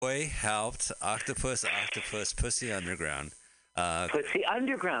boy helped octopus, pussy underground. Pussy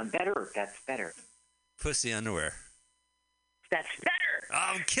underground, better. That's better. Pussy underwear. That's better.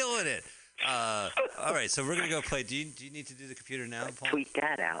 Oh, I'm killing it. All right, so we're gonna go play. Do you need to do the computer now, Paul? Tweet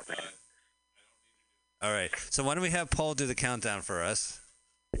that out, man. All right. So why don't we have Paul do the countdown for us?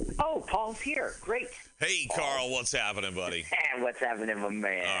 Oh, Paul's here. Great. Hey, Carl, what's happening, buddy? And what's happening, my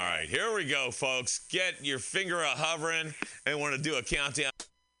man? All right, here we go, folks. Get your finger a-hovering, and we're going to do a countdown.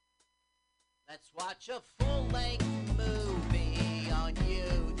 Let's watch a full-length movie on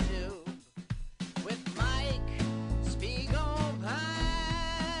YouTube with Mike Spiegelman.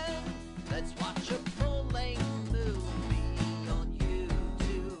 Let's watch a full-length movie on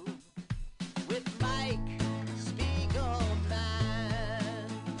YouTube with Mike Spiegelman.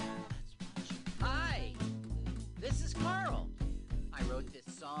 Hi, this is Carl. I wrote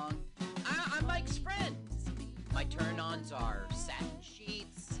this song. I'm Mike's friend. My turn-ons are satin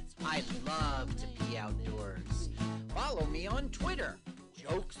sheets. I love to be outdoors. Follow me on Twitter.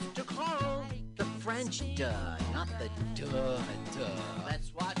 Jokes to Carl. The French duh, not the duh.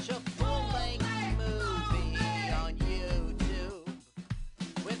 Let's watch a full-length movie on YouTube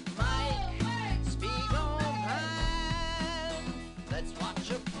with Mike Spiegelman. Let's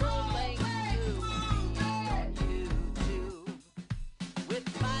watch a full-length movie on YouTube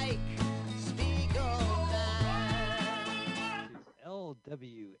with Mike Spiegelman.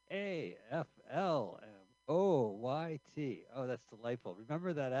 LWAFLMOYT. Oh, that's delightful.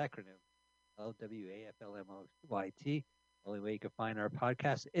 Remember that acronym. LWAFLMOYT. Only way you can find our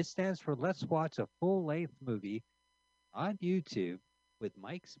podcast. It stands for Let's Watch a Full-Length Movie on YouTube with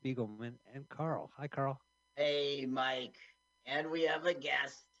Mike Spiegelman and Carl. Hi, Carl. Hey, Mike. And we have a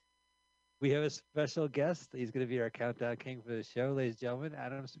guest. We have a special guest. He's going to be our countdown king for the show, ladies and gentlemen,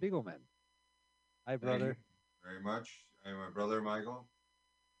 Adam Spiegelman. Hi, brother. Thank you very much. I'm my brother, Michael.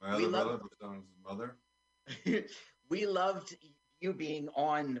 My other brother, who's on his mother. We loved you being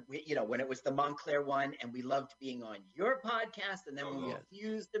on, when it was the Montclair one, and we loved being on your podcast. And then when we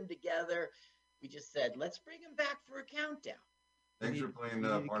fused them together, we just said, let's bring him back for a countdown. Thanks for playing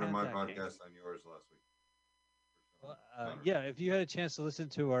part of my podcast on yours last week. Yeah, if you had a chance to listen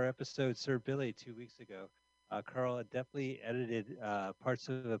to our episode, Sir Billy, 2 weeks ago, Carl adeptly edited parts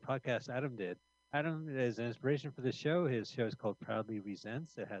of the podcast Adam did. Adam is an inspiration for the show. His show is called Proudly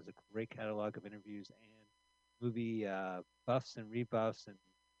Resents. It has a great catalog of interviews and movie buffs and rebuffs, and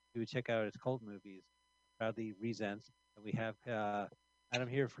you would check out his cult movies, Proudly Resents. And we have Adam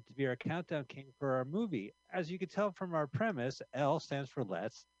here to be our countdown king for our movie. As you can tell from our premise, L stands for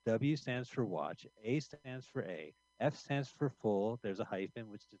Let's, W stands for Watch, A stands for A, F stands for Full. There's a hyphen,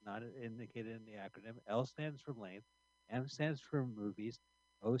 which is not indicated in the acronym. L stands for Length, M stands for Movies,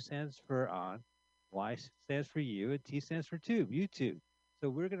 O stands for On, Y stands for You, and T stands for Tube, YouTube. So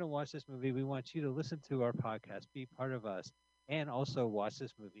we're going to watch this movie. We want you to listen to our podcast, be part of us, and also watch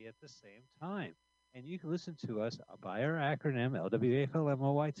this movie at the same time. And you can listen to us by our acronym,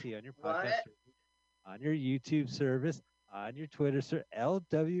 LWAFLMOYT, on your podcast, on your YouTube service, on your Twitter, sir,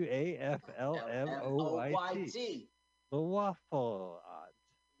 LWAFLMOYT. The Waffle.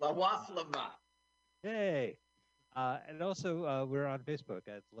 The Waffle. Yay. And also, we're on Facebook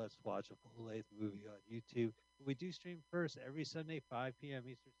at Let's Watch a Full-Length Movie on YouTube. We do stream first every Sunday, 5 p.m.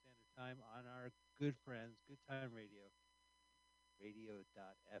 Eastern Standard Time on our good friends, Good Time Radio,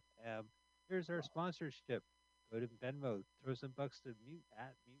 radio.fm. Here's our sponsorship. Go to Venmo, throw some bucks to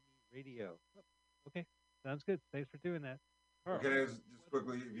 @MutinyRadio. Okay, sounds good. Thanks for doing that. Okay, just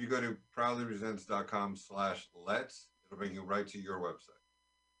quickly, if you go to proudlyresents.com/lets, it'll bring you right to your website.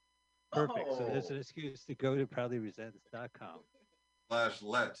 Perfect. So there's an excuse to go to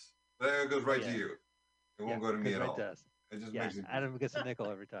proudlyresents.com/lets. But it goes right to you. It won't go to me at all. It just makes it. Adam gets a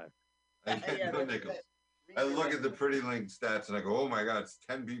nickel every time. I get no nickels. I look at the pretty link stats and I go, oh my God, it's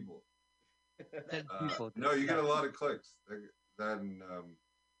 10 people. 10 people. No, you get a lot of clicks. That and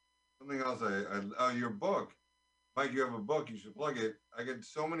something else. Your book, Mike. You have a book. You should plug it. I get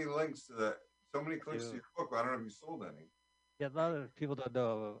so many links to that. So many clicks to your book. But I don't know if you sold any. Yeah, a lot of people don't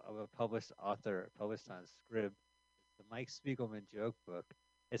know of a published author, published on Scrib. It's the Mike Spiegelman joke book.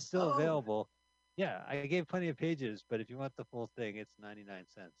 It's still available. Yeah, I gave plenty of pages, but if you want the full thing, it's 99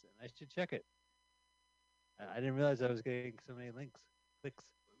 cents, and I should check it. I didn't realize I was getting so many clicks.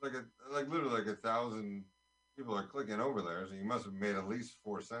 Like literally 1,000 people are clicking over there, so you must have made at least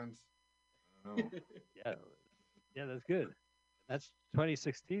 4 cents. I don't know. Yeah, that's good. That's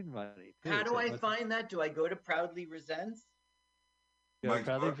 2016 money. Too, How do I find that? Do I go to Proudly Resents? Mike's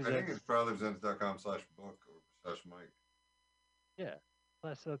book, I think it's proudlyresents.com/book or /Mike. Yeah,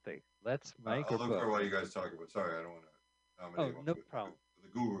 that's something. Let's Mike. I'll look for what you guys talk about. Sorry, I don't want to dominate. No problem. With the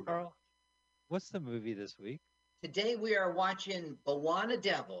guru. Carl, what's the movie this week? Today we are watching Bawana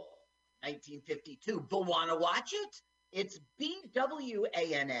Devil, 1952. Bawana watch it? It's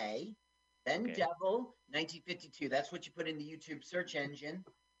BWANA, then Okay. Devil, 1952. That's what you put in the YouTube search engine.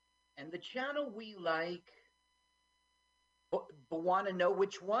 And the channel we like, Bawana know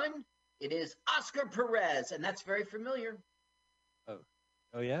which one? It is Oscar Perez, and that's very familiar.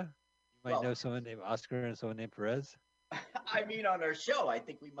 Oh yeah, you might Well- know someone named Oscar and someone named Perez. I mean, on our show, I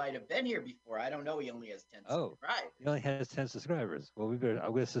think we might have been here before. I don't know. He only has 10 Oh. subscribers. He only has 10 subscribers. Well, I'm going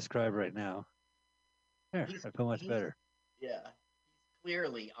to subscribe right now. There, He's- I feel much he's- better. Yeah. He's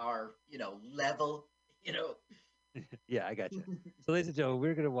clearly our, level, Yeah, I got you. So, ladies and gentlemen,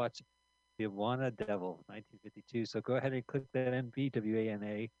 we're going to watch The Bawana Devil, 1952. So go ahead and click that in,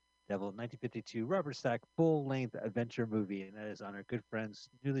 BWANA Devil, 1952, Robert Stack full-length adventure movie, and that is on our good friend's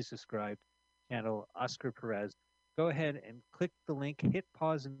newly subscribed channel, Oscar Perez. Go ahead and click the link, hit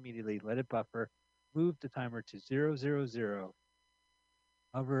pause immediately, let it buffer, move the timer to 000,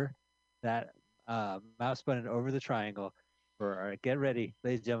 hover that mouse button over the triangle for our, get ready,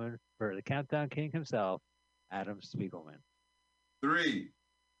 ladies and gentlemen, for the Countdown King himself, Adam Spiegelman. 3,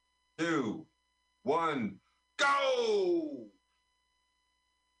 2, 1, go!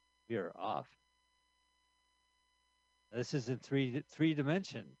 We are off. This is in three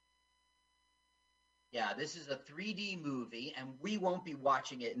dimension. Yeah, this is a 3D movie, and we won't be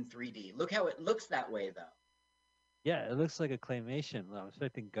watching it in 3D. Look how it looks that way, though. Yeah, it looks like a claymation. I'm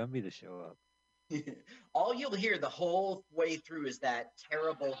expecting Gumby to show up. All you'll hear the whole way through is that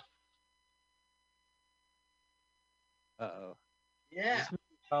terrible. Uh-oh. Yeah. Is this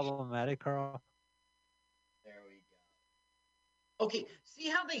movie problematic, Carl? There we go. Okay, see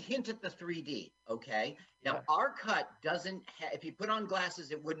how they hint at the 3D, okay? Now, Yeah. our cut doesn't if you put on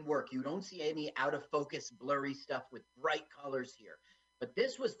glasses, it wouldn't work. You don't see any out of focus, blurry stuff with bright colors here. But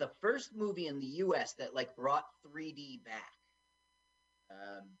this was the first movie in the U.S. that, brought 3D back.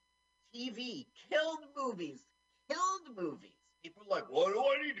 TV killed movies. People are like, why do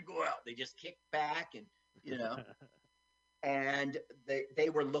I need to go out? They just kick back and, and they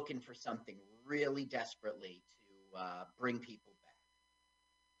were looking for something really desperately to bring people back.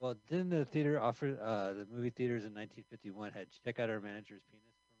 Well, didn't the theater offer the movie theaters in 1951 had check out our manager's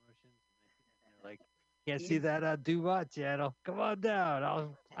penis promotions? And they're like, can't see that on Duvat channel. Come on down.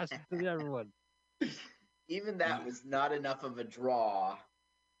 I'll pass it to everyone. Even that was not enough of a draw.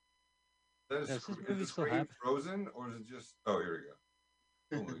 That is, Does this is movie the still screen happen? frozen, or is it just? Oh, here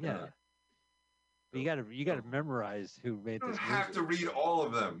we go. Oh my Yeah. God. But you gotta memorize who made You don't this have to movie. read all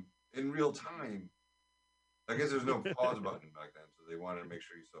of them in real time. I guess there's no pause button back then, so they wanted to make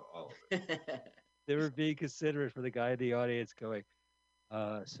sure you saw all of it. They were being considerate for the guy in the audience going,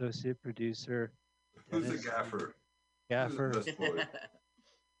 associate producer, Who's the Dennis gaffer? Gaffer. Who's the best boy?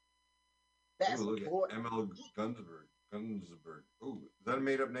 Best Ooh, look boy. at ML Gunsberg. Ooh, is that a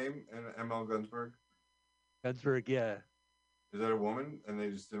made-up name? ML Gunsberg? Gunsberg, yeah. Is that a woman? And they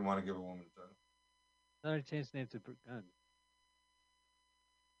just didn't want to give a woman a title. No, he changed the name to Gun.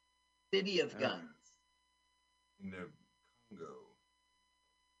 City of Guns. In the Congo.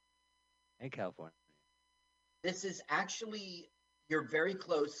 And California. This is actually, you're very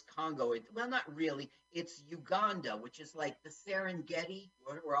close, Congo. Well, not really. It's Uganda, which is like the Serengeti,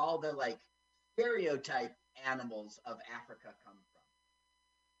 where all the stereotype animals of Africa come from.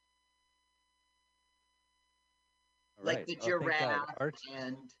 All Like right. the Oh, thank God. giraffe Art,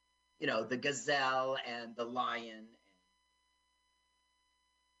 and, the gazelle and the lion.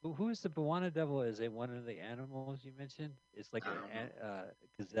 who is the Bawana Devil? Is it one of the animals you mentioned? It's like a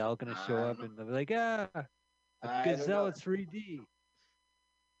gazelle going to show up and they'll be like, a I don't gazelle know. in 3D.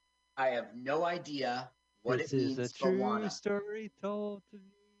 I have no idea what This it means. is a true Bawana. story told to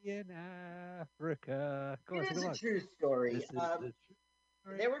me in Africa. Go on, It sing is a along. true story. This is the true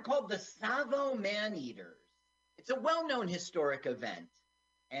story. They were called the Savo Man-Eaters. It's a well-known historic event,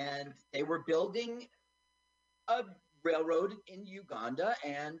 and they were building a railroad in Uganda,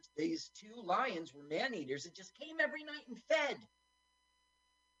 and these two lions were man-eaters that just came every night and fed.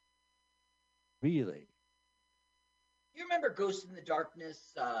 Really? You remember Ghost in the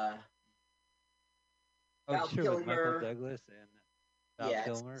Darkness? Oh, Val sure, with Michael Kilmer. Douglas and Val Yeah,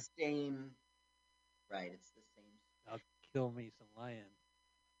 Kilmer. it's the same. Right, it's the same. I'll kill me some lion.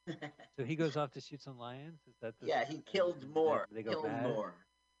 So he goes off to shoot some lions? Is that the Yeah, he killed more. They go Killed bad? more.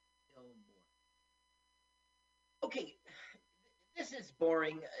 Killed more. Okay, this is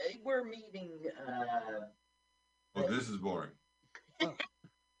boring. We're meeting. Well, this is boring. Oh.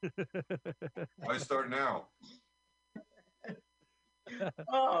 Why start now?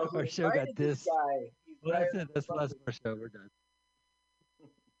 Oh, Our who show got invited this this. guy? He's Well, that's right it. That's the last above of our show. We're done.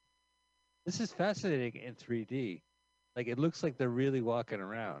 This is fascinating in 3D. Like it looks like they're really walking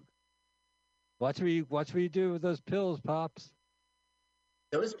around. Watch what you do with those pills, Pops.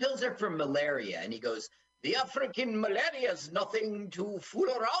 Those pills are for malaria. And he goes, the African malaria is nothing to fool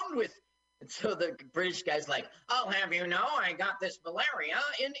around with. And so the British guy's like, I'll have you know, I got this malaria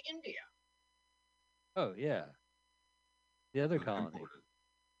in India. Oh yeah. The other colony.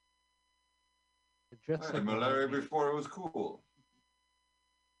 I had malaria before it was cool.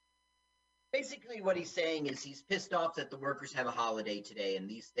 Basically, what he's saying is he's pissed off that the workers have a holiday today, and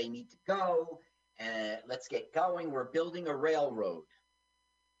they need to go. Let's get going. We're building a railroad.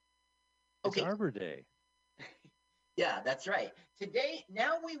 It's Arbor Day. Yeah, that's right. Today,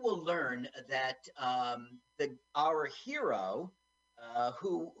 now we will learn that our hero,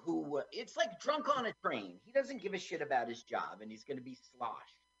 who it's like drunk on a train. He doesn't give a shit about his job, and he's going to be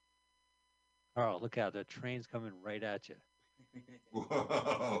sloshed. Carl, look out! The train's coming right at you.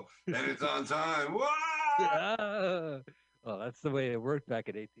 Whoa! And it's on time. Whoa! Yeah. Well, that's the way it worked back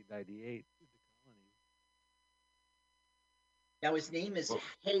in 1898. Now his name is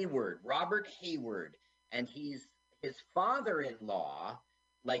Hayward, Robert Hayward, and his father-in-law,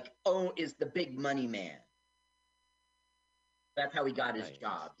 is the big money man. That's how he got his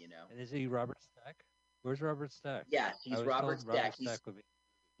job, you know. And is he Robert Stack? Where's Robert Stack? Yes, he's Robert Stack.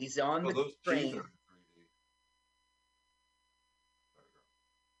 He's on the train.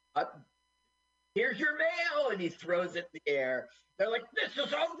 Here's your mail, and he throws it in the air. They're like, this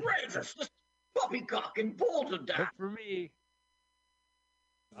is outrageous. This poppycock and bull to death. Look for me.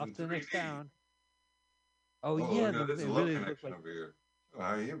 Off to the next town. Oh yeah, yeah, there's a really love connection like... over here. Oh,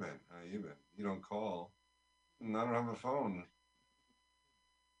 how you been? You don't call. I don't have a phone.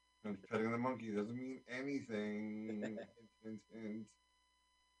 I'm petting the monkey doesn't mean anything. Hint.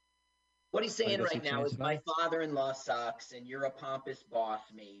 What he's saying right now is my father-in-law sucks, and you're a pompous boss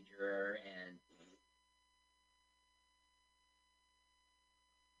major, and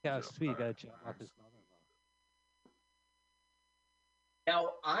yeah, sweet. Got a job off his mother-in-law. Now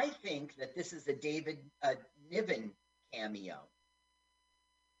I think that this is a David Niven cameo.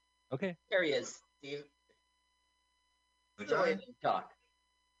 Okay. There he is, Dave. Go ahead and talk.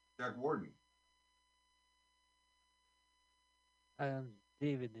 Jack Warden.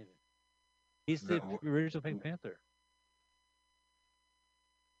 David Niven. He's the original Pink Panther.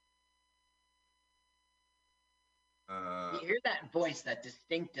 You hear that voice, that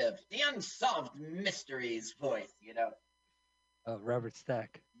distinctive, the unsolved mysteries voice, you know? Robert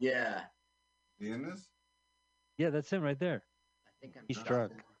Stack. Yeah. He in this? Yeah, that's him right there. I think I'm He's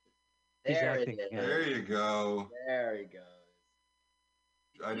drunk. There He's it acting. is. There you go. There he goes.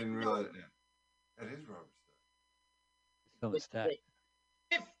 I didn't realize that is Robert Stack. It's Stack.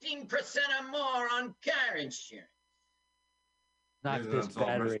 15% or more on car insurance. Not this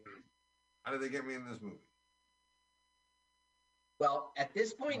battery. How did they get me in this movie? Well, at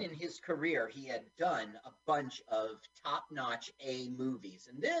this point in his career, he had done a bunch of top-notch A movies,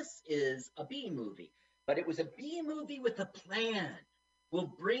 and this is a B movie. But it was a B movie with a plan.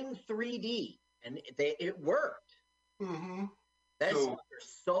 We'll bring 3D, and it worked. Mm-hmm. That's their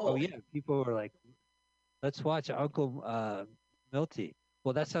soul. Oh yeah, people were like, "Let's watch Uncle Milty."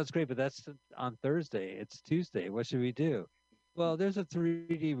 Well, that sounds great, but that's on Thursday. It's Tuesday. What should we do? Well, there's a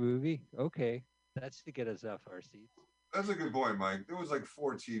 3D movie. Okay, that's to get us off our seats. That's a good point, Mike. There was like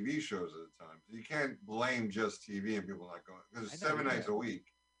 4 TV shows at the time. So you can't blame just TV and people not going, because it's 7 nights a week,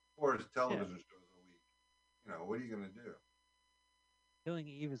 4 television shows a week. You know, what are you going to do? Killing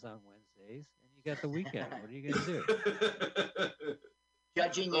Eve is on Wednesdays, and you got the weekend. What are you going to do?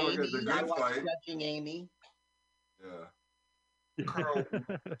 Judging Amy. I watched Judging Amy. Yeah. Carl,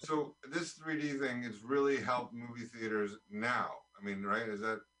 so this 3D thing has really helped movie theaters now. I mean, right? Is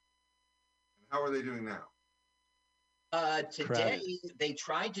that, how are they doing now? Today, they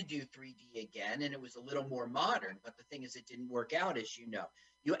tried to do 3D again, and it was a little more modern, but the thing is, it didn't work out, as you know.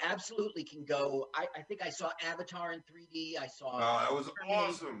 You absolutely can go. I think I saw Avatar in 3D. I saw. Oh, that was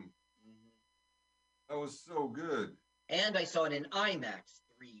awesome. Mm-hmm. That was so good. And I saw it in IMAX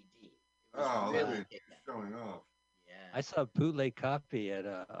 3D. It was really showing off. Yeah. I saw a bootleg copy at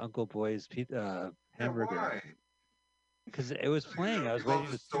Uncle Boy's Hamburger. Why? Because it was playing. I was waiting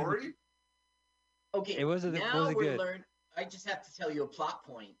the story. Okay, it wasn't we're good. I just have to tell you a plot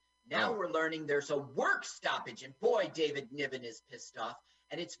point. Now we're learning there's a work stoppage, and boy, David Niven is pissed off,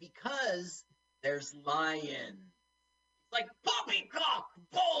 and it's because there's lions. It's like poppycock,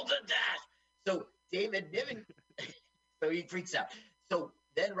 bull to death. So David Niven, so he freaks out. So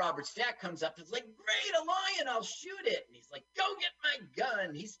then Robert Stack comes up and is like, great, a lion, I'll shoot it. And he's like, go get my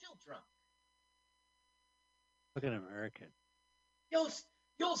gun. He's still drunk. Look at American. You'll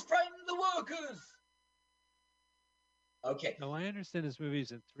You'll frighten the workers. Okay. No, I understand this movie's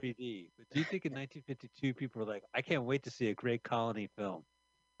in 3D, but do you think in 1952 people were like, I can't wait to see a great colony film.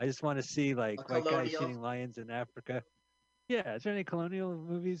 I just want to see like A white guys colonial? shooting lions in Africa. Yeah, is there any colonial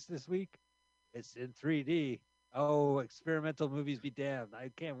movies this week? It's in 3D. Oh, experimental movies be damned.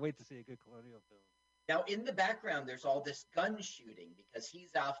 I can't wait to see a good colonial film. Now, in the background, there's all this gun shooting because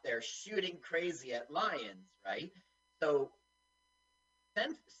he's out there shooting crazy at lions, right? So,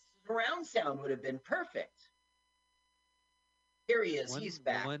 then surround sound would have been perfect. Here he is. He's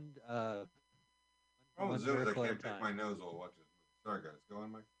back. Oh, one Zoom, I miracle at a can't pick time. my nose while watching this movie. Sorry, guys. Go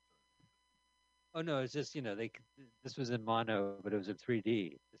on, Mike. Oh no, it's just this was in mono, but it was in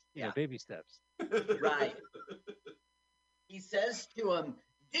 3D. Just, Yeah. Baby steps. Right. He says to him,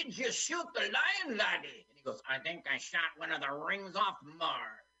 "Did you shoot the lion, laddie?" And he goes, "I think I shot one of the rings off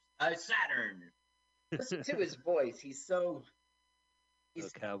Mars, Saturn." Listen to his voice. He's Oh,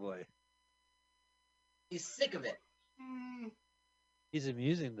 cowboy. he's sick of it. He's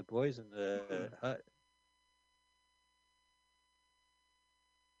amusing the boys in the hut.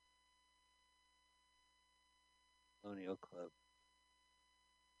 Colonial Club.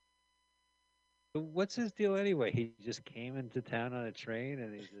 But what's his deal anyway? He just came into town on a train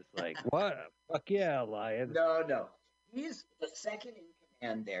and he's just like, what? Fuck yeah, lion. No. He's the second in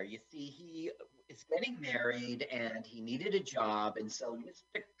command there. You see, he is getting married and he needed a job. And so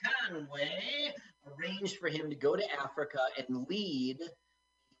Mr. Conway arranged for him to go to Africa and lead the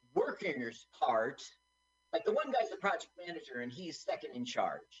workers' part. Like the one guy's the project manager and he's second in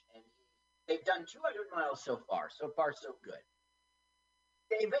charge. And they've done 200 miles so far. So far, so good.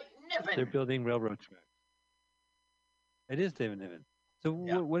 David Niven. They're building railroad tracks. It is David Niven. So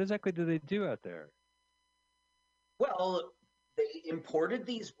Yeah. what exactly do they do out there? Well, they imported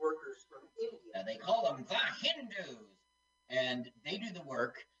these workers from India. They call them the Hindus. And they do the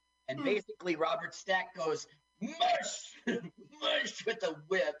work. And basically, Robert Stack goes, mush, mush with a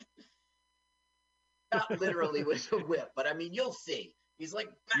whip. Not literally with a whip, but I mean, you'll see. He's like,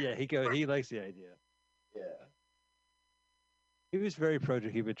 Yeah, he likes the idea. yeah. He was very pro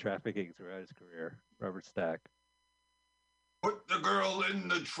to human trafficking throughout his career, Robert Stack. Put the girl in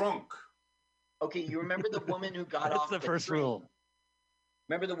the trunk. Okay, you remember the woman who got That's off the first train? rule.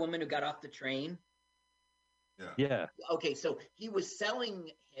 Remember the woman who got off the train? Yeah. Okay, so he was selling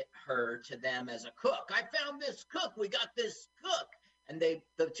her to them as a cook. I found this cook. We got this cook. And the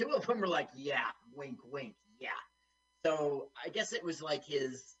two of them were like, yeah, wink, wink, yeah. So I guess it was like he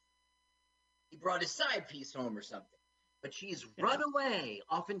brought his side piece home or something. But she's run away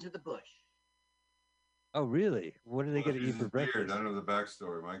off into the bush. Oh, really? What are they going to eat for breakfast? I don't know the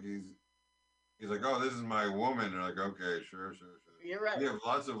backstory, Mike. He's like, oh, this is my woman. They're like, okay, sure. You're right. We have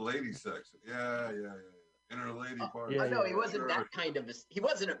lots of lady sex. Yeah. Inner lady part. Yeah, No, he wasn't that kind of he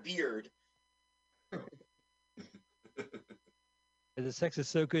wasn't a beard. And the sex is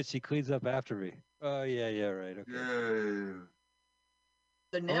so good, she cleans up after me. Oh, yeah, right. Okay. Yeah.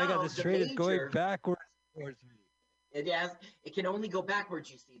 So Oh now my God, this the train is going major- backwards towards me. It can only go backwards,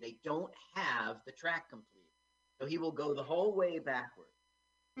 you see. They don't have the track complete. So he will go the whole way backwards.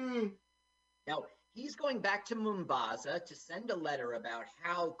 Now, he's going back to Mombasa to send a letter about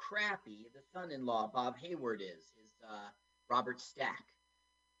how crappy the son-in-law, Bob Hayward, is, Robert Stack.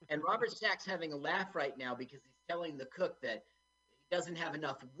 And Robert Stack's having a laugh right now because he's telling the cook that he doesn't have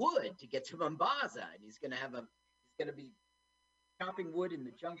enough wood to get to Mombasa, and he's going to be chopping wood in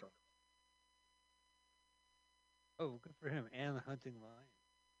the jungle. Oh, good for him. And the hunting lion.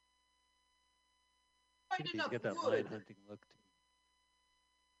 Find He's enough got that wood. lion hunting look to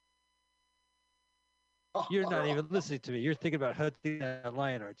him. You're not even listening to me. You're thinking about hunting that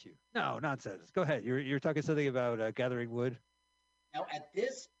lion, aren't you? No, nonsense. Go ahead. You're talking something about gathering wood. Now, at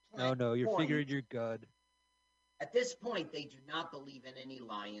this No, you're point, figuring your god. At this point, they do not believe in any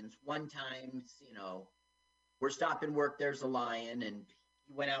lions. One time, we're stopping work, there's a lion, and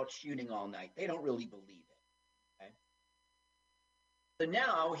he went out shooting all night. They don't really believe it. Okay? So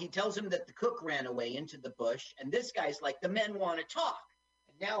now he tells him that the cook ran away into the bush, and this guy's like, the men want to talk.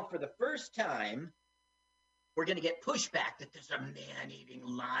 And now, for the first time, we're going to get pushback that there's a man-eating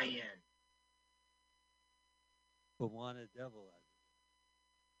lion. Bawana devil.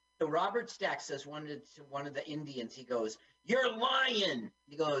 So Robert Stack says to one of the Indians, he goes, "You're lying."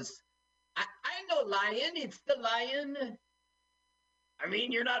 He goes, I know lion. It's the lion. I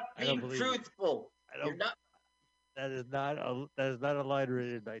mean, you're not I don't being believe truthful. I You're not. That is not a line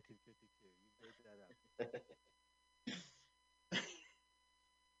written in 1952. You made that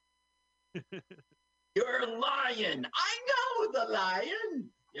up. You're lying. I know the lion.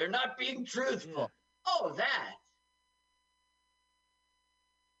 You're not being truthful. Yeah. Oh, that.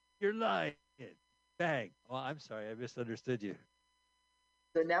 You're lying. Bang. Well, I'm sorry. I misunderstood you.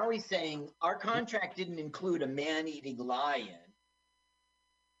 So now he's saying our contract didn't include a man-eating lion.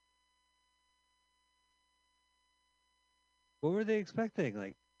 What were they expecting?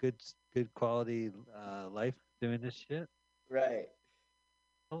 Like good quality life doing this shit? Right.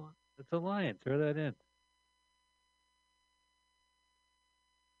 Oh, it's a lion. Throw that in.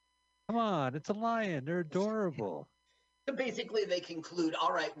 Come on, it's a lion. They're adorable. So basically, they conclude,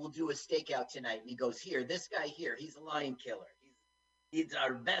 all right, we'll do a stakeout tonight. And he goes, here, this guy here, he's a lion killer. He's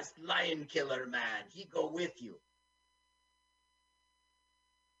our best lion killer, man. He go with you.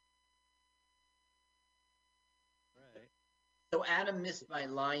 Right. So Adam missed my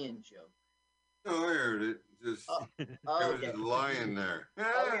lion joke. No, I heard it. Just Okay. there was a lion there.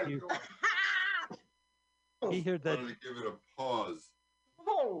 Okay. He heard that. Wanted to give it a pause.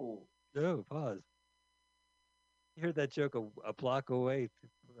 Oh. No, pause. He heard that joke a block away,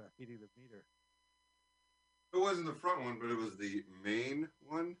 feeding the meter. It wasn't the front one, but it was the main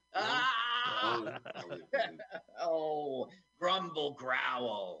one. Ah! Oh, Oh, grumble,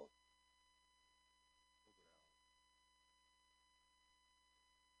 growl.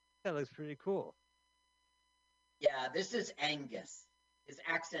 That looks pretty cool. Yeah, this is Angus. His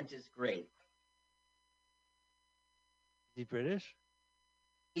accent is great. Is he British?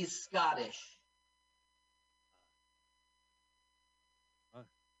 He's Scottish.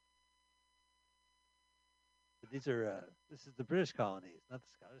 These are this is the British colonies, not the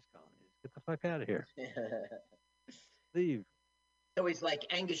Scottish colonies. Get the fuck out of here. Leave. So he's like,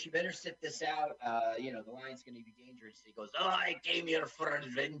 Angus, you better sit this out. The lion's going to be dangerous. He goes, oh, I came here for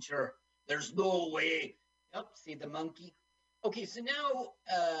adventure. There's no way. Yep, see the monkey? Okay, so now,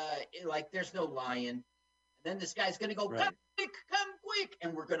 there's no lion. And then this guy's going to go, Right. come quick.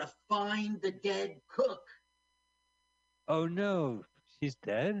 And we're going to find the dead cook. Oh no, she's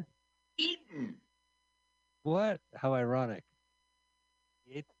dead? Eaten. What? How ironic.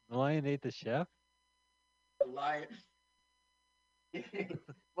 The lion ate the chef? The lion.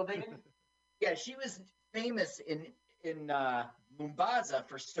 Well, yeah, she was famous in Mombasa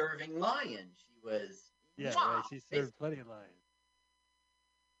for serving lions. She was. Yeah, Mwah! right. She served plenty of lions.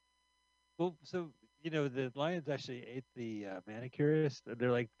 Well, so the lions actually ate the manicurist, and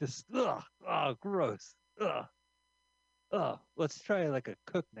they're like, "This, ugh, oh, gross, ugh, ugh. Let's try like a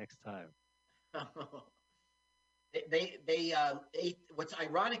cook next time." They ate. What's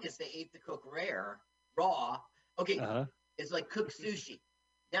ironic is they ate the cook raw. Okay, it's like cooked sushi.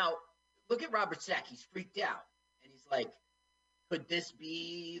 Now look at Robert Stack. He's freaked out, and he's like, "Could this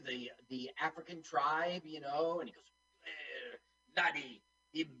be the African tribe?" And he goes, "Laddie,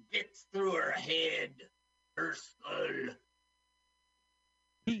 he bits through her head, her skull."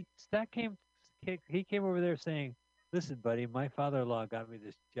 Stack came over there saying, "Listen, buddy, my father-in-law got me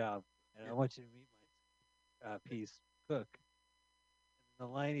this job, and I want you to meet my piece cook." And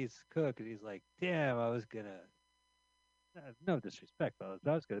the lion eats cook, and he's like, "Damn, I was gonna." No disrespect, fellas,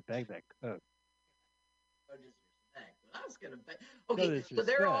 but I was gonna bang that cook. No disrespect, but I was gonna bang. Okay, so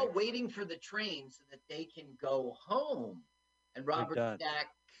they're all waiting for the train so that they can go home, and Robert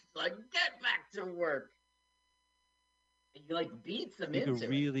Stack's like, "Get back to work." And he beats them into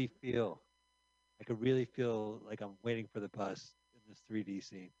it. I could really feel like I'm waiting for the bus in this 3D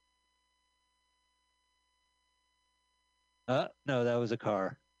scene. No, that was a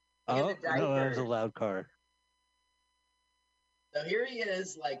car. Oh, no, that was a loud car. So here he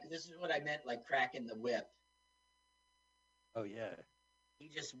is, this is what I meant, cracking the whip. Oh, yeah. He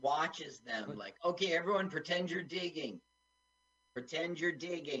just watches them, okay, everyone pretend you're digging. Pretend you're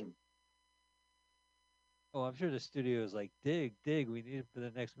digging. Oh, I'm sure the studio is like, dig, we need it for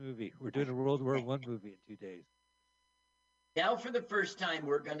the next movie. We're doing a World War I movie in 2 days. Now, for the first time,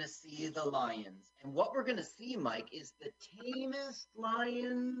 we're going to see the lions. And what we're going to see, Mike, is the tamest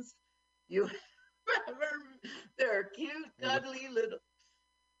lions you ever. They're cute, cuddly little.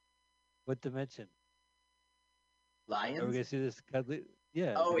 What dimension? Lions? Are we going to see this cuddly?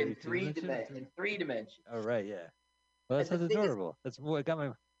 Yeah. Oh, in 3 dimensions. In 3 dimensions. Oh, right, yeah. Well, that sounds adorable. That's what I got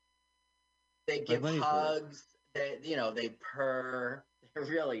my. They give hugs. They purr. They're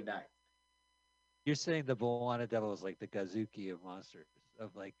really nice. You're saying the Moana Devil is like the Gazuki of monsters,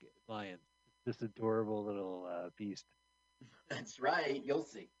 of lions. This adorable little beast. That's right. You'll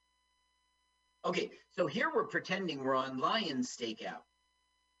see. Okay, so here we're pretending we're on lion stakeout.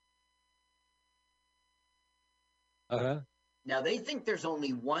 Now they think there's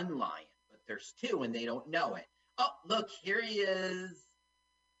only one lion, but there's 2 and they don't know it. Oh, look, here he is.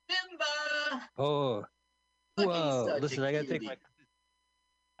 Simba! Oh. Look, whoa. Listen, I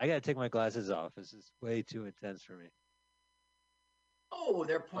gotta take my glasses off. This is way too intense for me. Oh,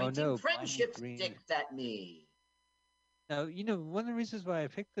 they're pointing no, friendship Bonnie Green. sticks at me. Now, one of the reasons why I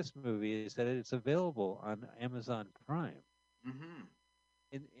picked this movie is that it's available on Amazon Prime Mm-hmm.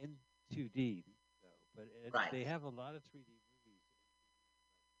 in 2D, though. But Right. they have a lot of 3D movies.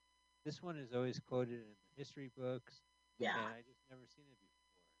 This one is always quoted in the history books, Yeah. and I just never seen it before.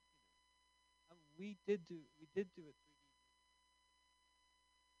 We did do a 3D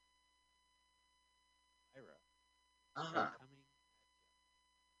Ira. Uh-huh. Coming at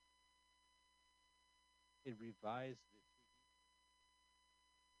you. It revised the 3D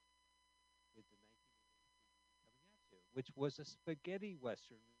with the 1983 Coming at You, which was a spaghetti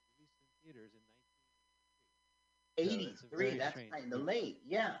western released in theaters in 1983. 83, that's kind of late,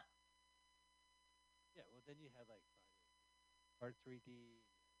 yeah. Yeah, well, then you had like Part 3D,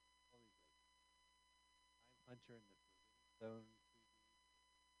 all these like Time Hunter and the Forbidden Zone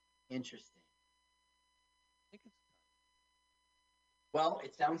 3D. Interesting. I think it's Well,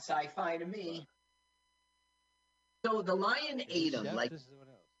 it sounds sci-fi to me. So the lion ate him. Like, this is someone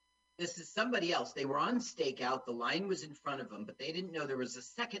else. this is somebody else. They were on stakeout. The lion was in front of them, but they didn't know there was a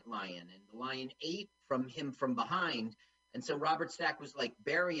second lion, and the lion ate from him from behind. And so Robert Stack was like,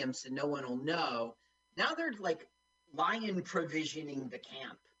 bury him so no one will know. Now they're like lion provisioning the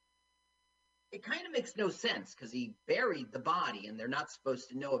camp. It kind of makes no sense because he buried the body and they're not supposed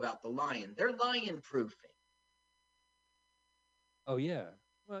to know about the lion. They're lion proofing. Oh yeah.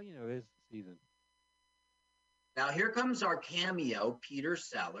 Well, it's the season. Now here comes our cameo, Peter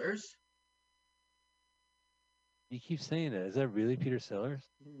Sellers. You keep saying that. Is that really Peter Sellers?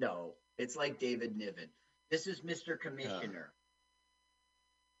 No, it's like David Niven. This is Mr. Commissioner.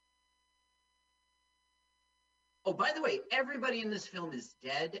 Oh, by the way, everybody in this film is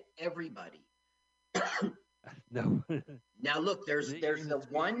dead. Everybody. No. Now look, there's the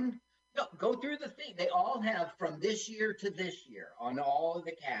one. No, go through the thing. They all have from this year to this year on all of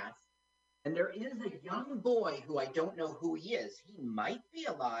the cast. And there is a young boy who I don't know who he is. He might be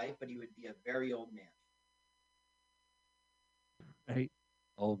alive, but he would be a very old man. Right.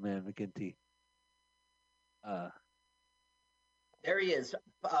 Old man McGinty. There he is.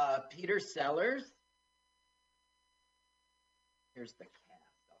 Peter Sellers. Here's the cast.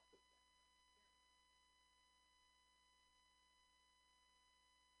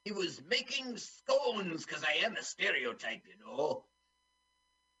 He was making scones because I am a stereotype,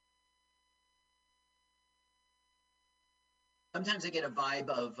 Sometimes I get a vibe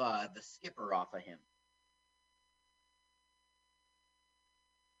of the skipper off of him.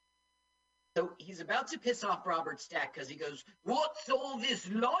 So he's about to piss off Robert Stack because he goes, "What's all this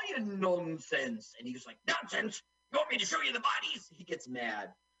lion nonsense?" And he goes like, "Nonsense? You want me to show you the bodies?" He gets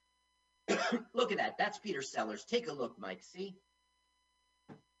mad. Look at that. That's Peter Sellers. Take a look, Mike. See?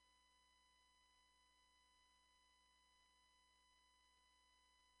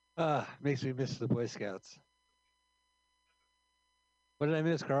 Makes me miss the Boy Scouts. What did I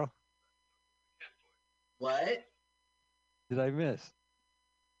miss, Carl? What? Did I miss?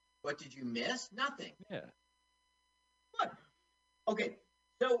 What did you miss? Nothing. Yeah. What? Okay,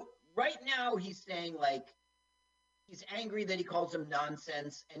 so right now he's saying like he's angry that he calls him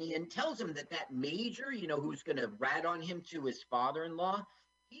nonsense, and he tells him that major, who's going to rat on him to his father-in-law,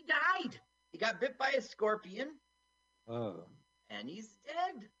 he died. He got bit by a scorpion. Oh. And he's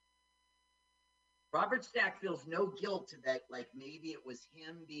dead. Robert Stack feels no guilt that, like, maybe it was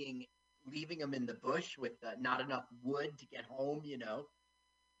him leaving him in the bush with not enough wood to get home,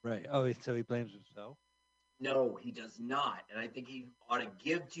 Right. Oh, so he blames himself? No, he does not. And I think he ought to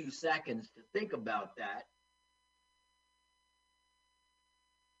give 2 seconds to think about that.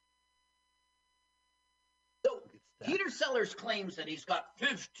 So Peter Sellers claims that he's got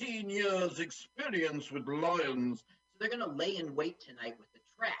 15 years experience with lions. So they're going to lay in wait tonight with the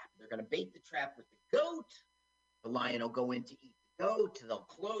trap. They're going to bait the trap with the goat. The lion will go in to eat the goat. They'll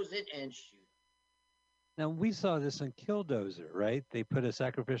close it and shoot. Now, we saw this on Killdozer, right? They put a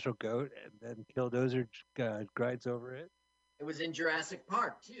sacrificial goat, and then Killdozer grides over it. It was in Jurassic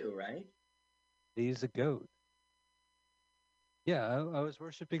Park, too, right? They used a goat. Yeah, I was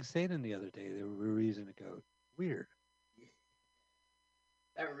worshiping Satan the other day. They were using a goat. Weird.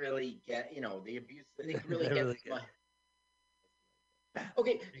 That really the abuse. It really That gets really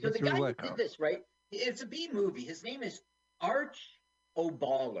Okay, so the guy who what, did Carl? this, right? It's a B movie. His name is Arch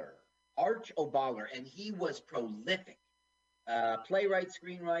O'Baller. And he was prolific. Playwright,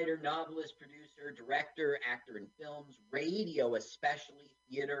 screenwriter, novelist, producer, director, actor in films, radio especially,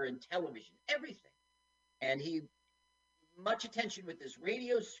 theater and television, everything. And he much attention with his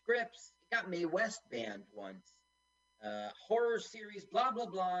radio scripts. He got Mae West banned once. Horror series, blah, blah,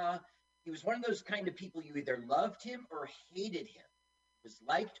 blah. He was one of those kind of people you either loved him or hated him. was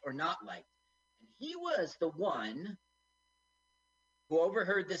liked or not liked. And he was the one who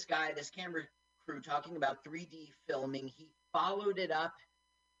overheard this camera crew talking about 3D filming. He followed it up.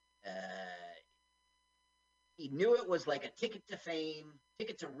 He knew it was like a ticket to fame,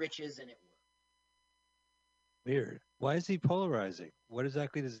 ticket to riches, and it worked. Weird. Why is he polarizing? What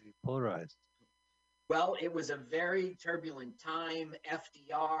exactly does he polarize? Well, it was a very turbulent time.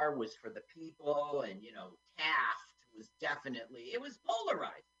 FDR was for the people, and, Taft was definitely, it was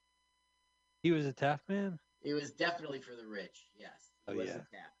polarized. He was a Taft man? It was definitely for the rich, yes. He was a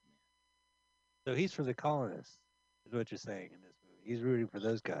Taft man. So he's for the colonists, is what you're saying in this movie. He's rooting for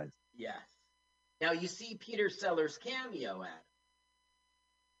those guys. Yes. Now you see Peter Sellers' cameo, Adam.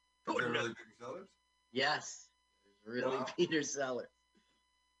 Is there really big Sellers? Yes. There's really Peter Sellers.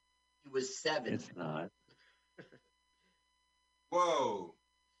 He was 7. It's not. Whoa.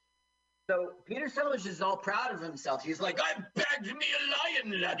 So Peter Sellers is all proud of himself. He's like, I bagged me a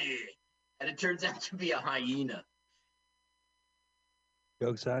lion, laddie. And it turns out to be a hyena.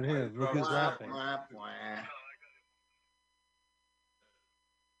 Joke's on him. Look who's laughing.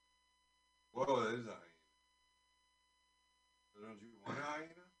 Whoa, that is a hyena. So don't you want a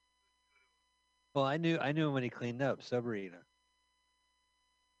hyena? Well, I knew him when he cleaned up, Subarena.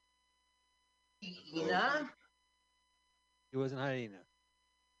 Hyena? He wasn't hyena.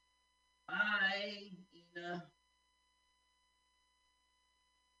 Hyena.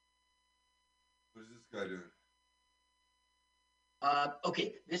 What is this guy doing?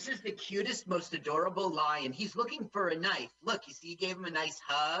 Okay, this is the cutest, most adorable lion. He's looking for a knife. Look, you see, he gave him a nice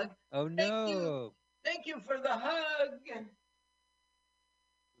hug. Oh, no. Thank you for the hug.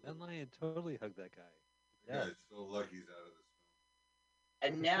 That lion totally hugged that guy. The guy's so lucky he's out of this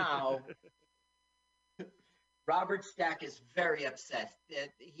film. And now, Robert Stack is very upset that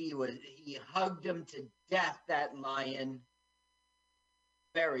he hugged him to death, that lion.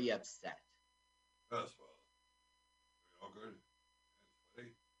 Very upset. That's well. All good.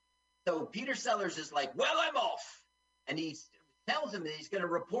 So Peter Sellers is like, well, I'm off. And he tells him that he's going to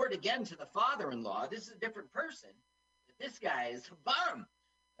report again to the father-in-law. This is a different person. This guy is a bum.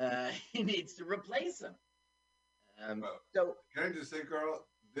 He needs to replace him. So can I just say, Carl,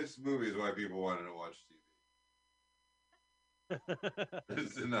 this movie is why people wanted to watch TV.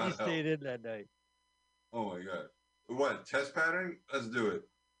 This did not He stayed in that night. Oh my god! What test pattern? Let's do it.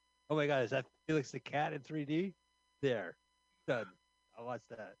 Oh my god! Is that Felix the Cat in 3D? There, done. I'll watch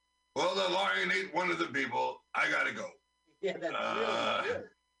that. Well, the lion ate one of the people. I gotta go. Yeah, that's really good.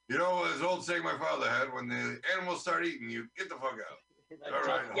 You know, as old saying my father had, when the animals start eating you, get the fuck out. The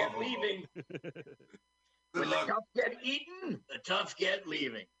tough get leaving. When the tough get eaten, the tough get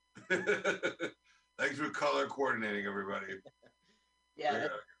leaving. Thanks for color coordinating, everybody. Yeah,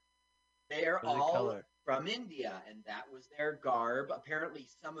 they're all from India, and that was their garb. Apparently,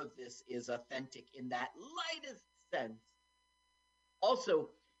 some of this is authentic in that lightest sense. Also,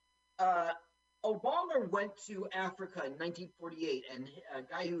 Obama went to Africa in 1948, and a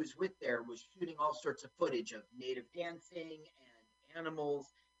guy who was with there was shooting all sorts of footage of native dancing and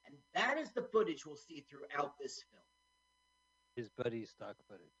animals, and that is the footage we'll see throughout this film. His buddy's stock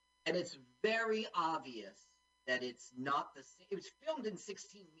footage. And it's very obvious that it's not the same. It was filmed in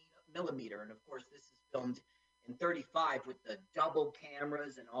 16 millimeter, and of course this is filmed in 35 with the double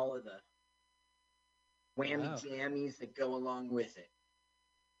cameras and all of the whammy jammies that go along with it.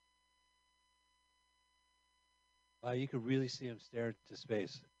 Wow, you could really see him stare into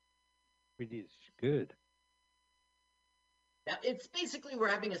space. 3D is good. Now, it's basically we're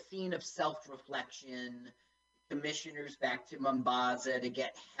having a scene of self-reflection. Commissioners back to Mombasa to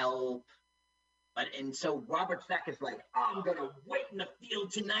get help. And so Robert Stack is like, I'm going to wait in the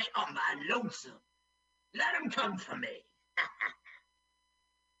field tonight on my lonesome. Let him come for me.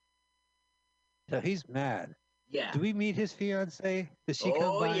 So he's mad. Yeah. Do we meet his fiance? Does she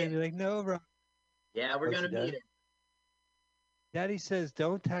come by and be like, no, bro? Yeah, we're going to meet him. Daddy says,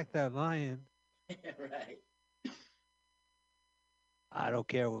 don't attack that lion. Right. I don't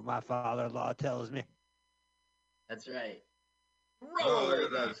care what my father-in-law tells me. That's right. Oh, look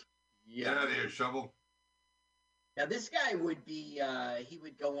at that. Yeah. Get out of here, shovel. Now, this guy would be, he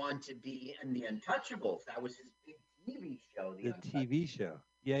would go on to be in The Untouchables. That was his big TV show. The TV show.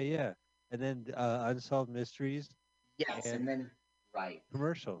 Yeah. And then Unsolved Mysteries. Yes, and then, right.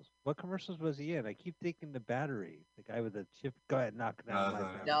 Commercials. What commercials was he in? I keep thinking the battery. The guy with the chip. Go ahead, knock it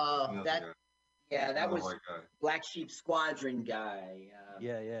out. That was Black Sheep Squadron guy.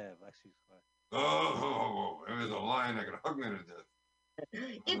 Yeah, Black Sheep Squadron. Oh, there's a lion that can hug me to death.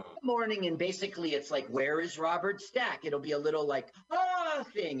 It's the morning, and basically it's like, where is Robert Stack? It'll be a little like,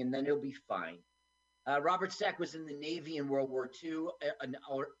 thing, and then it'll be fine. Robert Stack was in the Navy in World War II, an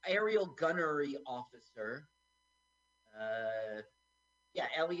aerial gunnery officer.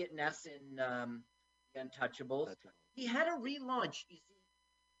 Elliot Ness in The Untouchables. He had a relaunch. You see,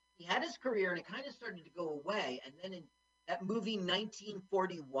 he had his career, and it kind of started to go away. And then in that movie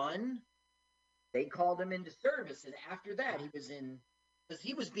 1941, they called him into service. And after that, he was in, because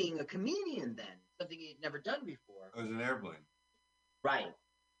he was being a comedian then, something he had never done before. It was an airplane. Right.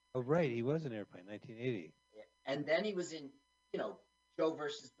 Oh, right. He was an airplane, 1980. And then he was in, Joe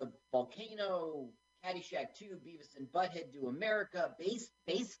versus the Volcano, Caddyshack 2, Beavis and Butthead Do America,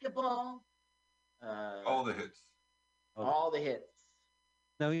 Basketball. All the hits. All the hits.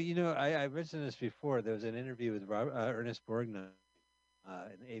 Now, I mentioned this before. There was an interview with Ernest Borgnine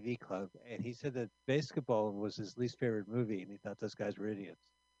in the AV Club, and he said that Basketball was his least favorite movie, and he thought those guys were idiots.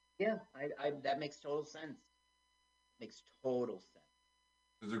 Yeah, that makes total sense. Makes total sense.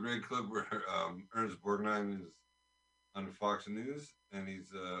 There's a great clip where Ernest Borgnine is on Fox News, and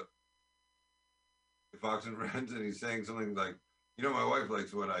he's Fox and Friends, and he's saying something like, my wife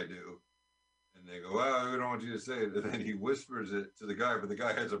likes what I do. And they go, well, we don't want you to say it. And then he whispers it to the guy, but the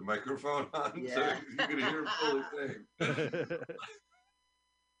guy has a microphone on, so you can hear him fully saying.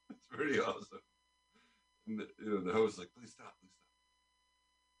 It's pretty awesome. And the host's like, please stop, please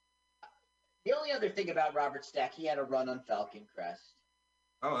stop. The only other thing about Robert Stack, he had a run on Falcon Crest.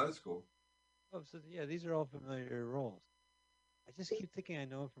 Oh, that's cool. Oh, so yeah, these are all familiar roles. I just keep thinking I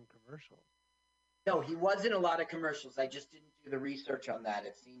know him from commercials. No, he was in a lot of commercials. I just didn't do the research on that.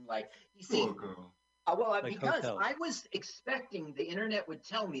 It seemed like because Hotel. I was expecting the internet would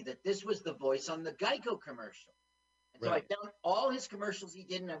tell me that this was the voice on the Geico commercial. And so I found all his commercials he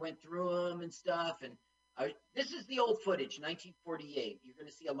did, and I went through them and stuff. And this is the old footage, 1948. You're going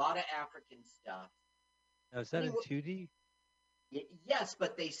to see a lot of African stuff. Now, is that in 2D? Yes,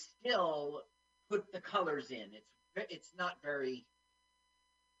 but they still put the colors in. It's not very.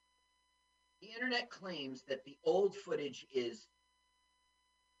 The internet claims that the old footage is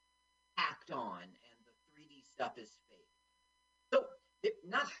hacked on and the 3D stuff is fake. So,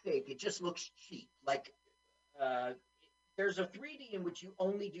 not fake, it just looks cheap. Like, there's a 3D in which you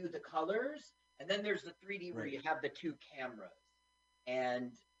only do the colors, and then there's the 3D where you have the two cameras.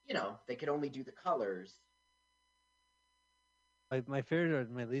 And, they could only do the colors. My favorite or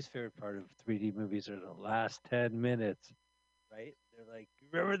my least favorite part of 3D movies are the last 10 minutes, right? They're like,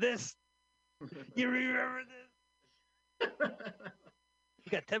 remember this? You remember this? You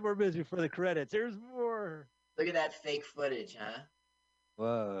got 10 more minutes before the credits. There's more. Look at that fake footage, huh?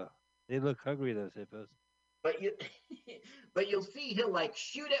 Whoa. They look hungry, those hippos. But you'll see he'll like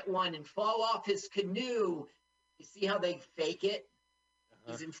shoot at one and fall off his canoe. You see how they fake it?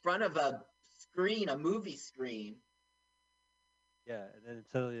 He's in front of a screen, a movie screen. Yeah, and then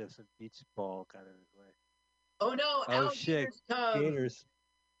suddenly there's some beach ball kind of his way. Oh no! Oh shit! Gators.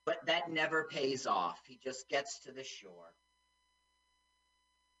 But that never pays off. He just gets to the shore.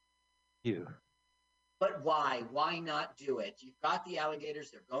 But why? Why not do it? You've got the alligators.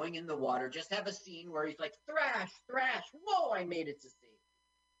 They're going in the water. Just have a scene where he's like, thrash, thrash. Whoa, I made it to safety.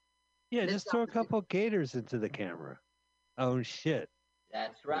 Yeah, just throw a couple gators into the camera. Oh, shit.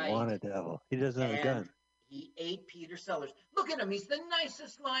 That's right. Want a devil. He doesn't have a gun. He ate Peter Sellers. Look at him. He's the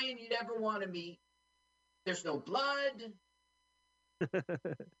nicest lion you'd ever want to meet. There's no blood.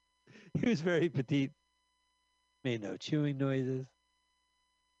 He was very petite. Made no chewing noises.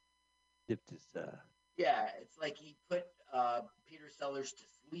 Dipped his Yeah, it's like he put Peter Sellers to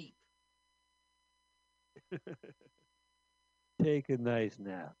sleep. Take a nice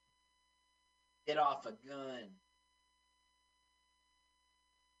nap. Get off a gun.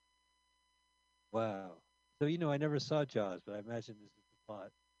 Wow. So, I never saw Jaws, but I imagine this is the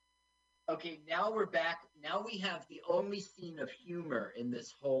plot. Okay, now we're back. Now we have the only scene of humor in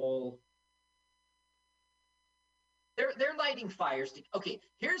this whole. They're lighting fires. Okay,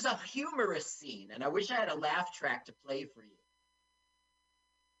 here's a humorous scene, and I wish I had a laugh track to play for you.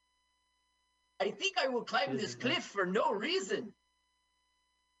 I think I will climb this cliff for no reason.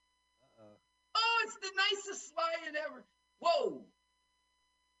 Oh, it's the nicest lion ever. Whoa.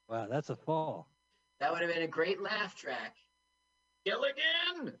 Wow, that's a fall. That would have been a great laugh track.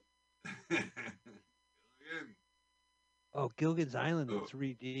 Gilligan! Oh, Gilligan's Island in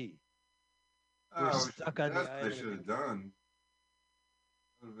 3D. We're stuck on the island. That's what they should have done.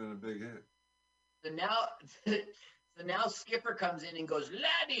 That would have been a big hit. So now Skipper comes in and goes,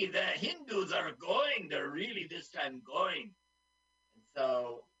 laddie, the Hindus are going. They're really this time going. And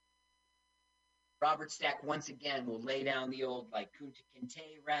so Robert Stack once again will lay down the old like Kunta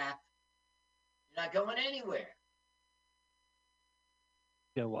Kinte rap. You're not going anywhere.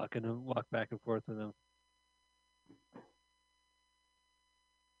 Yeah, walk back and forth with him.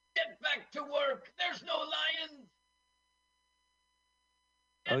 Get back to work. There's no lions.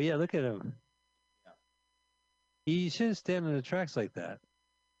 Oh yeah, look at him. Yeah. He shouldn't stand on the tracks like that.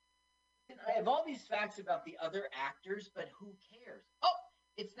 And I have all these facts about the other actors, but who cares? Oh,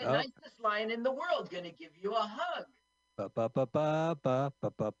 it's the Oh. nicest lion in the world going to give you a hug. Ba ba ba ba ba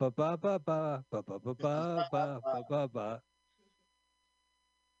ba ba ba ba ba ba ba ba ba ba ba ba ba.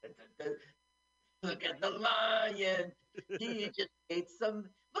 Look at the lion. He just ate some.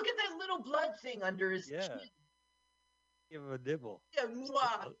 Look at that little blood thing under his Yeah. chin. Give him a nibble. Yeah,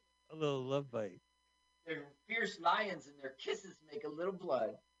 mwah. A little love bite. They're fierce lions, and their kisses make a little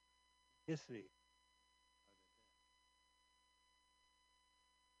blood. Kiss me.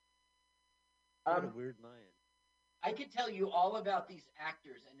 What a weird lion. I could tell you all about these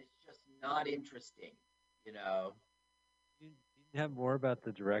actors, and it's just not interesting, you know. You have more about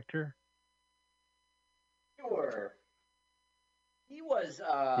the director? Sure. He was.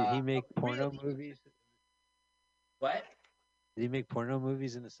 Did he make porno movies? What? Did he make porno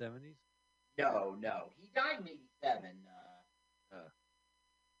movies in the 70s? No. He died in '87.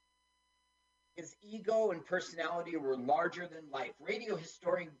 His ego and personality were larger than life. Radio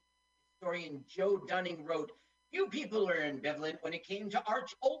historian Joe Dunning wrote, "Few people are ambivalent when it came to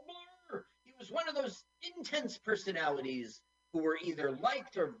Arch Oboler. He was one of those intense personalities who were either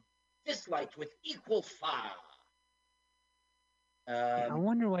liked or disliked with equal fire." I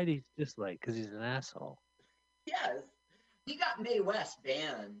wonder why he's disliked, because he's an asshole. Yes. He got Mae West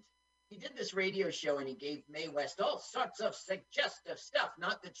banned. He did this radio show and he gave Mae West all sorts of suggestive stuff.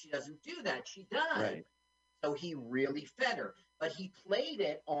 Not that she doesn't do that. She does. Right. So he really fed her. But he played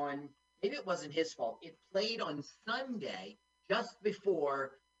it on, maybe it wasn't his fault. It played on Sunday just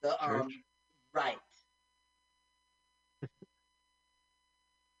before the, right.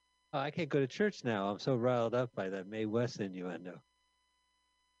 Oh, I can't go to church now. I'm so riled up by that Mae West innuendo.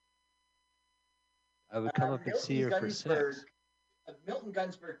 I would come up and see her for sex. Milton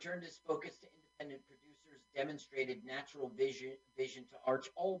Gunsberg turned his focus to independent producers, demonstrated natural vision to Arch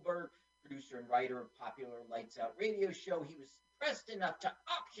Oboler, producer and writer of popular Lights Out radio show. He was pressed enough to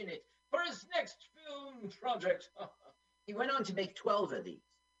option it for his next film project. He went on to make 12 of these.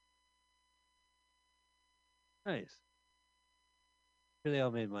 Nice. Sure, they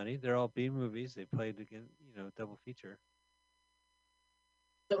all made money. They're all B movies. They played again, double feature.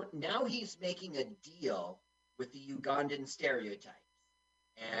 So now he's making a deal with the Ugandan stereotypes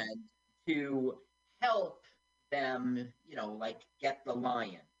and to help them, get the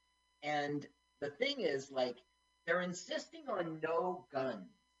lion. And the thing is, they're insisting on no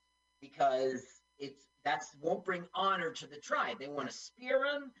guns because that won't bring honor to the tribe. They want to spear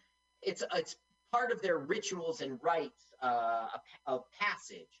them. It's part of their rituals and rites of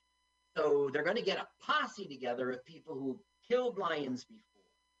passage. So they're going to get a posse together of people who killed lions before.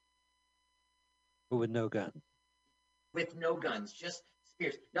 But with no gun. With no guns, just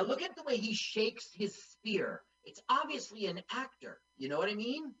spears. Now look at the way he shakes his spear. It's obviously an actor. You know what I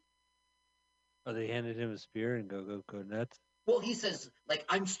mean? Oh, they handed him a spear and go nuts? Well, he says,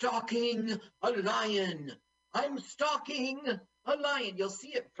 I'm stalking a lion. I'm stalking a lion. You'll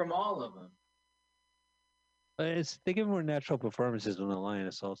see it from all of them. They give more natural performances when the lion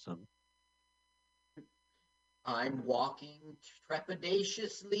assaults them. I'm walking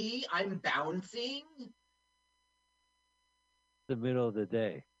trepidatiously. I'm bouncing. The middle of the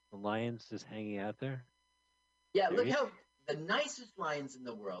day. The lion's just hanging out there. Yeah, look how the nicest lions in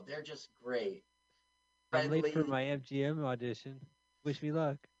the world. They're just great. I'm late for my FGM audition. Wish me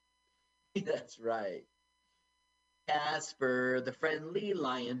luck. That's right. Casper, the friendly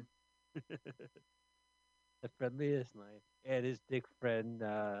lion. The friendliest lion. And his dick friend,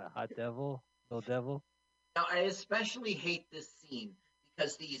 Hot Devil, Little Devil. Now, I especially hate this scene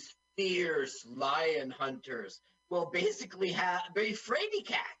because these fierce lion hunters will basically be fraidy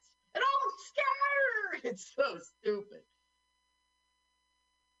cats and all scared. It's so stupid.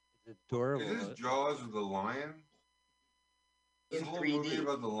 It's adorable. Is this Jaws with the lion? In whole 3D. movie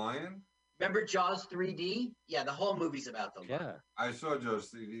about the lion? Remember Jaws 3D? Yeah, the whole movie's about the lion. Yeah. I saw Jaws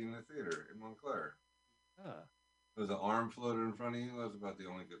 3D in the theater in Montclair. Ah. There was an arm floated in front of you. That was about the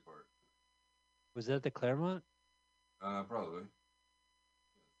only good part. Was that the Claremont? Probably.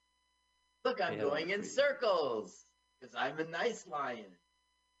 Look, I'm going in circles because I'm a nice lion.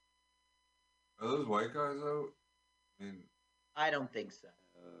 Are those white guys out? I mean, I don't think so.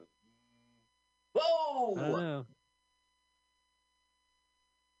 Whoa! I don't know.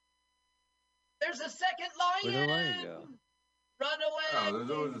 There's a second lion! Where'd the lion go? Run away! oh,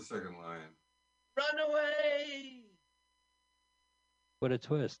 there's always a second lion. Run away! What a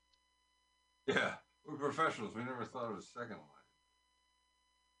twist. Yeah, we're professionals. We never thought of a second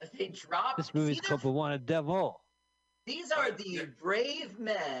line. They dropped. This movie's see, called The Wanted Devil. these are the brave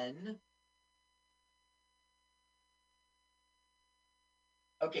men.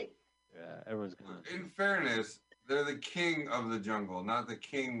 Okay. Yeah, everyone's gonna. In fairness, they're the king of the jungle, not the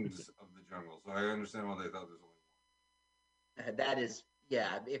kings of the jungle. So I understand why they thought there's only one. That is,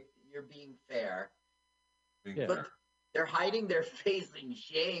 yeah, if you're being fair. Being Yeah. fair. Look, they're hiding their face in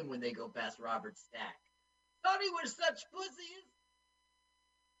shame when they go past Robert Stack. Thought he was such pussies.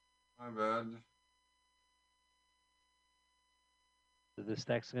 My bad. So the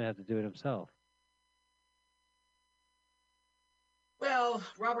Stack's gonna have to do it himself. Well,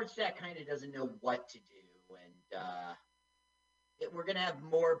 Robert Stack kind of doesn't know what to do, and we're going to have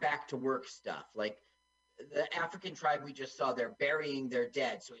more back to work stuff. Like the African tribe we just saw, they're burying their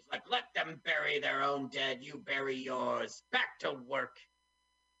dead. So he's like, let them bury their own dead. You bury yours. Back to work.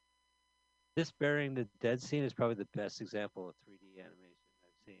 This burying the dead scene is probably the best example of 3D animation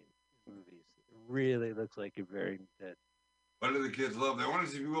I've seen in movies. It really looks like you're burying the dead What do the kids love? They want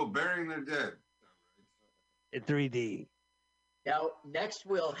to see people burying their dead. in 3D. Now, next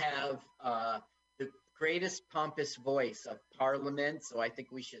we'll have the greatest pompous voice of Parliament, so I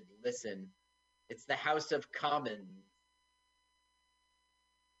think we should listen. It's the House of Commons.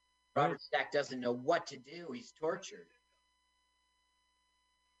 Robert Stack doesn't know what to do. He's tortured.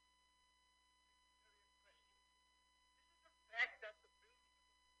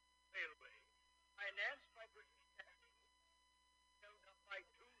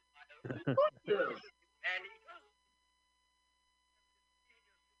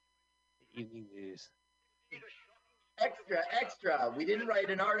 Evening news. Extra, extra. We didn't write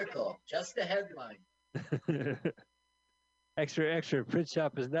an article, just a headline. Extra, extra. Print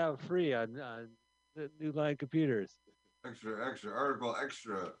shop is now free on the New Line computers. Extra, extra. Article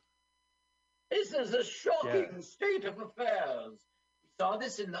extra. This is a shocking state of affairs. We saw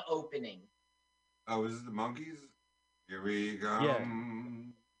this in the opening. Oh, is this the monkeys? Here we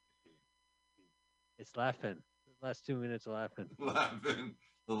come. It's laughing. The last 2 minutes of laughing. Laughing.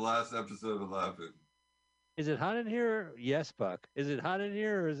 The last episode of Laughing. Is it hot in here? Yes, Buck. Is it hot in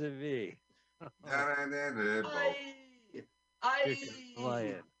here or is it me? Here comes the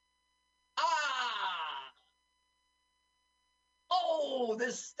lion. Ah! Oh,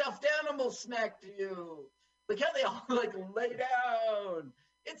 this stuffed animal smacked you. Look how they all like lay down.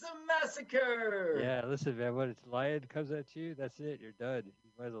 It's a massacre. Yeah, listen, man. When a lion comes at you, that's it. You're done.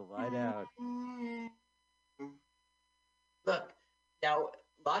 You might as well lie down. Look, now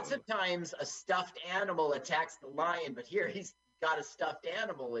lots of times a stuffed animal attacks the lion, but here he's got a stuffed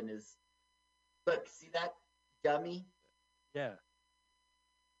animal in his. Look, see that dummy? Yeah.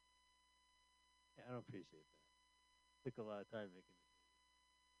 I don't appreciate that. Took a lot of time making it.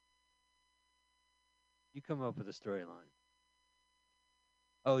 You come up with a storyline.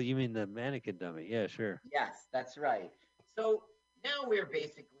 Oh, you mean the mannequin dummy? Yeah, sure. Yes, that's right. So now we're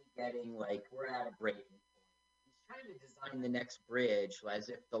basically getting like we're at a breaking point. He's trying to design the next bridge as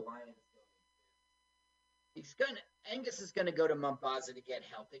if the lion is going. Angus is gonna go to Mombasa to get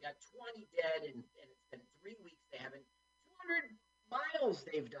help. They got 20 dead, and it's been 3 weeks. They haven't 200 miles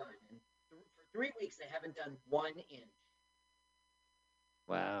they've done, and for 3 weeks they haven't done 1 inch.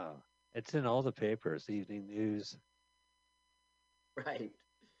 Wow. It's in all the papers, evening news. Right.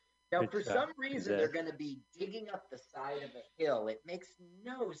 Now, for Good some job, reason, they're going to be digging up the side of a hill. It makes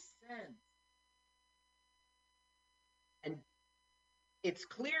no sense. And it's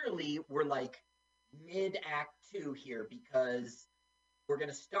clearly we're like mid-act 2 here because we're going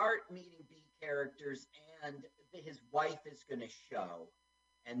to start meeting B characters and his wife is going to show.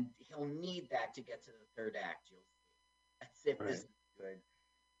 And he'll need that to get to the third act. You'll see. That's if this is good.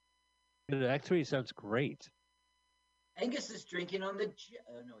 But Act 3 sounds great. Angus is drinking on the...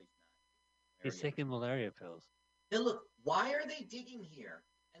 Oh, no, he's not. He's taking malaria pills. Now look, why are they digging here?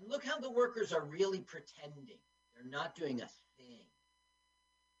 And look how the workers are really pretending. They're not doing a thing.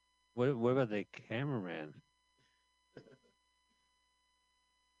 What about the cameraman?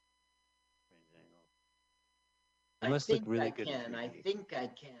 It must look really good. I think I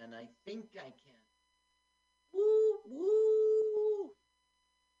can. Woo, woo.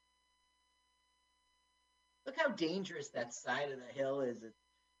 Look how dangerous that side of the hill is.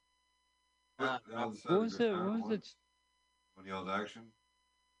 What was it? When he yelled action?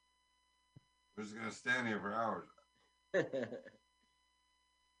 We're just gonna stand here for hours.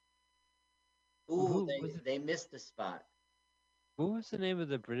 Ooh, they missed the spot. What was the name of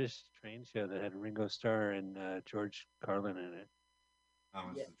the British train show that had Ringo Starr and George Carlin in it?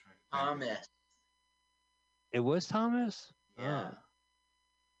 Thomas. Thomas. It was Thomas? Yeah. Oh.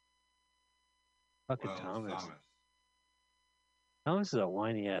 Fucking Well, Thomas. Thomas. Thomas is a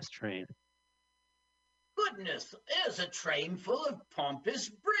whiny ass train. Goodness, there's a train full of pompous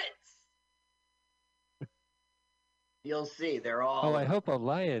Brits. You'll see, they're all. Oh, I hope a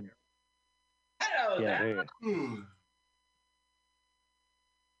lion. Hello Yeah, there. here. Ooh.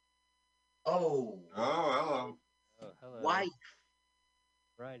 Oh, Oh, hello. Oh, hello. wife.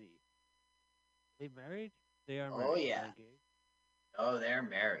 Righty. They married? They are Oh, married. yeah. They're engaged. Oh, they're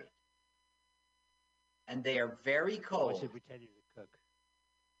married. And they are very Oh, I cold. should pretend you're the cook.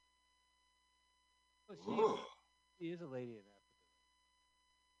 Oh, Ooh. she is a lady in Africa.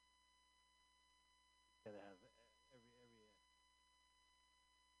 Gotta have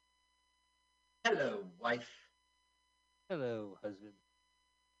Hello, wife. Hello, husband.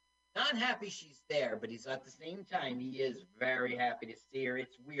 Not happy she's there, but he's at the same time, he is very happy to see her.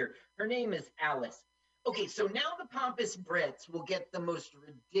 It's weird. Her name is Alice. Okay, so now the pompous Brits will get the most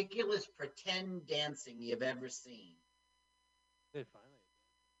ridiculous pretend dancing you've ever seen. Good, finally.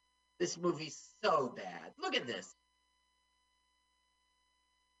 This movie's so bad. Look at this.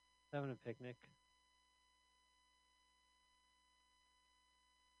 Having a picnic.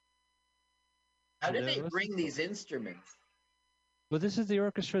 How did Yeah, they what's bring the- these instruments? Well, this is the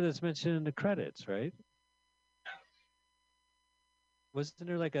orchestra that's mentioned in the credits, right? Wasn't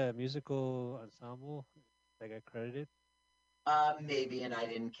there like a musical ensemble that got credited? Maybe, and I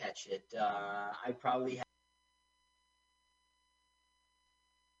didn't catch it. I probably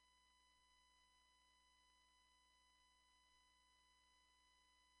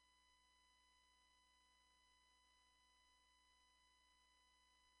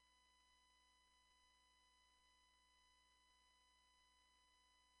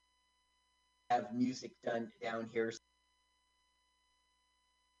have music done down here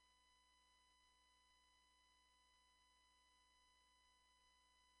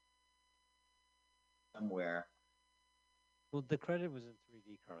somewhere. Well, the credit was in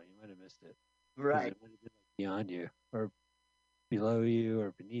 3D, Carl. You might have missed it. 'Cause Right. It might have been like beyond you, or below you,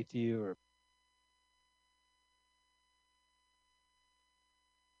 or beneath you, or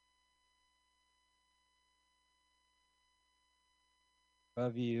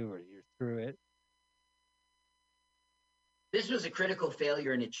above you, or you're through it. This was a critical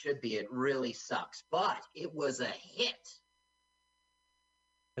failure, and it should be. It really sucks, but it was a hit.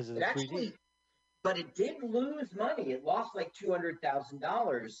 Because of It the 3D. actually, but it did lose money. It lost like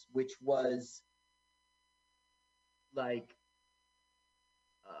 $200,000, which was like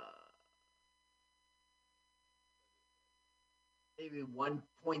maybe 1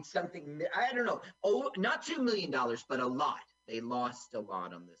 point something. I don't know. Oh, not $2 million, but a lot. They lost a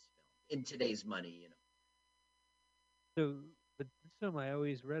lot on this film in today's money. You know. So, but this film I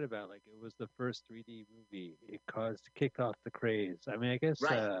always read about, like it was the first 3D movie. It kicked off the craze. I mean, I guess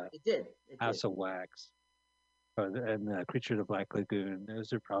Right. It did. It House did. of Wax and Creature of the Black Lagoon.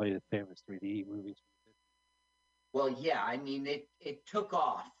 Those are probably the famous 3D movies. Well, yeah, I mean, it took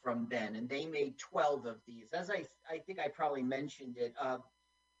off from then, and they made 12 of these. As I think I probably mentioned it.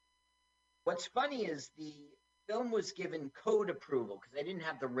 What's funny is the film was given code approval because they didn't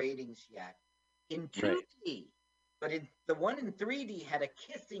have the ratings yet in 2D, but the one in 3D had a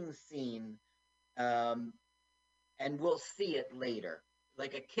kissing scene, and we'll see it later,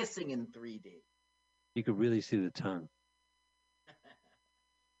 like a kissing in 3D. You could really see the tongue.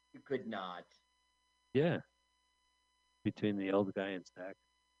 You could not. Yeah. Between the old guy and Stack.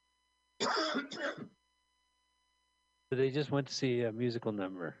 So they just went to see a musical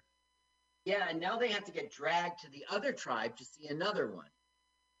number. Yeah, and now they have to get dragged to the other tribe to see another one.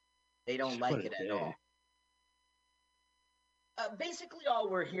 They don't What like a it at day. all. Basically, all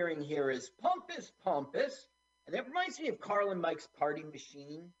we're hearing here is pompous, pompous. And that reminds me of Carl and Mike's Party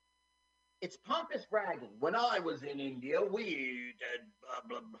Machine. It's pompous bragging. When I was in India, we did blah,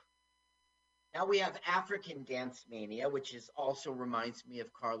 blah, blah. Now we have African Dance Mania, which also reminds me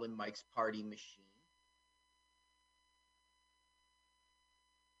of Carl and Mike's Party Machine.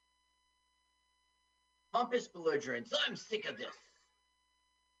 Pompous belligerence. I'm sick of this.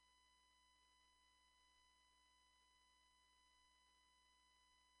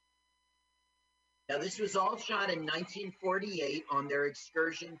 Now, this was all shot in 1948 on their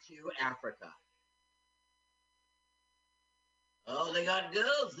excursion to Africa. Oh, they got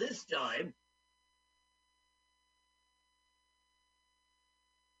girls this time.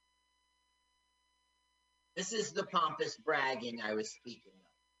 This is the pompous bragging I was speaking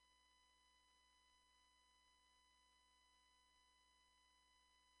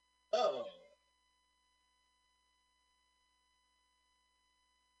of. Oh.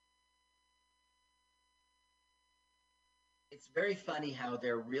 it's very funny how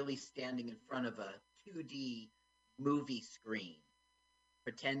they're really standing in front of a 2D movie screen,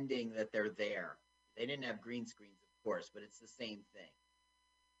 pretending that they're there. They didn't have green screens, of course, but it's the same thing.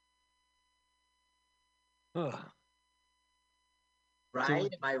 Ugh. Right? Am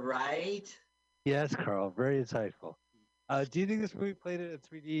I right? Yes, Carl. Very insightful. Do you think this movie played at a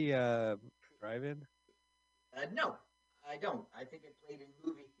 3D drive-in? No, I don't. I think it played in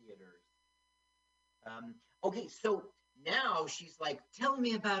movie theaters. Okay, so now she's like, tell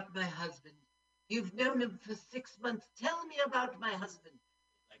me about my husband. You've known him for 6 months. Tell me about my husband.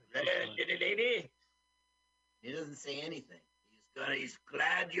 Like, lady. He doesn't say anything. He's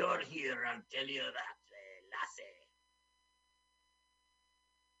glad you're here. I'll tell you that, lassie.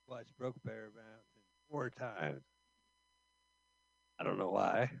 Watch Brokeback Mountain 4 times. I don't know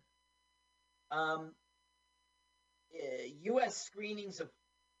why. U.S. screenings of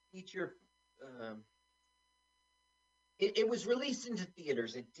feature. It was released into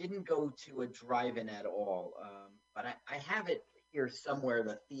theaters. It didn't go to a drive-in at all. But I have it here somewhere,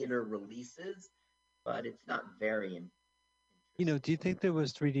 the theater releases, but it's not very interesting. You know, do you think there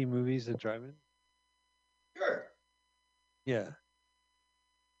was 3D movies at drive-in? Sure. Yeah.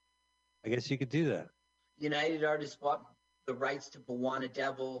 I guess you could do that. United Artists bought the rights to Bawana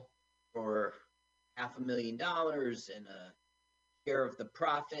Devil for $500,000 and a share of the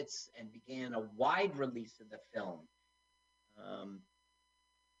profits, and began a wide release of the film.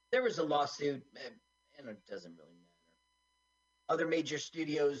 There was a lawsuit, and it doesn't really matter. Other major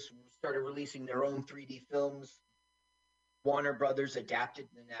studios started releasing their own 3D films. Warner Brothers adapted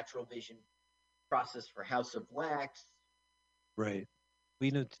the natural vision process for House of Wax. Right. Well,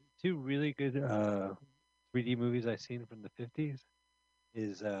 you know, two really good 3D movies I've seen from the 50s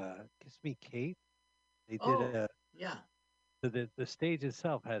is Kiss Me Kate. They did yeah. So the stage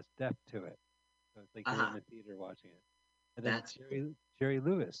itself has depth to it. So it's like you're in the theater watching it. And then Jerry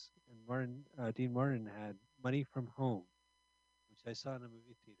Lewis and Dean Martin had Money from Home, which I saw in a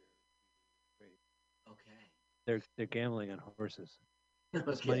movie theater. Great. Okay. They're gambling on horses. Okay.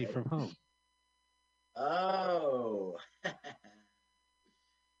 It's Money from Home. Oh.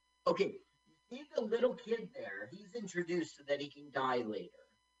 Okay. You see the little kid there? He's introduced so that he can die later.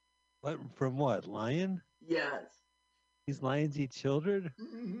 What from what? Lion? Yes. These lions eat children?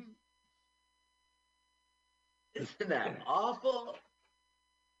 Mm-hmm. Isn't that awful?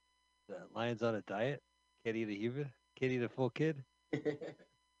 The lion's on a diet? Can't eat a human? Can't eat a full kid?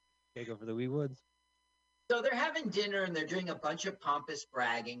 Can't go for the wee ones? So they're having dinner and they're doing a bunch of pompous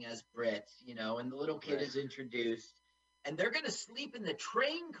bragging as Brits, you know, and the little kid is introduced. And they're going to sleep in the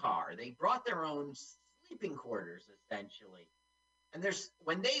train car. They brought their own sleeping quarters, essentially. And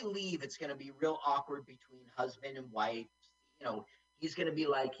when they leave, it's going to be real awkward between husband and wife. You know, he's going to be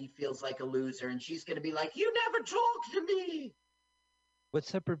like, he feels like a loser. And she's going to be like, you never talk to me. What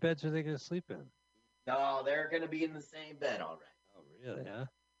separate beds are they going to sleep in? No, they're going to be in the same bed already. Oh, really, huh?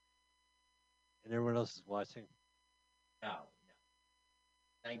 And everyone else is watching? No.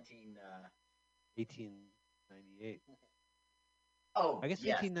 1898. Oh, I guess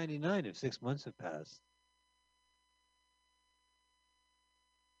 1899 if 6 months have passed.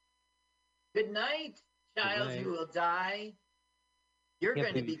 Good night, child who will die. You're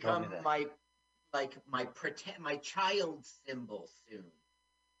going to become my child symbol soon.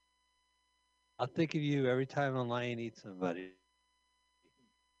 I'll think of you every time a lion eats somebody.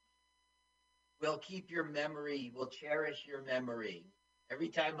 We'll keep your memory. We'll cherish your memory. Every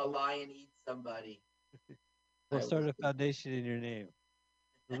time a lion eats somebody. We'll start a foundation in your name.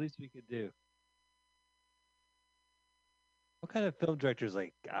 The least we could do. What kind of film director's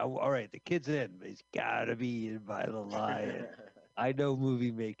like, all right, the kid's in, but he's got to be eaten by the lion. I know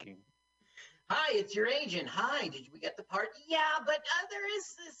movie making. Hi, it's your agent. Hi, did we get the part? Yeah, but there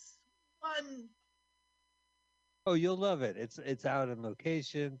is this one. Oh, you'll love it. It's out on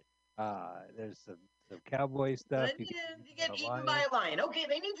location. There's some cowboy stuff. You get eaten by a lion. Okay,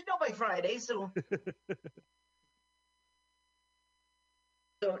 they need to know by Friday, so.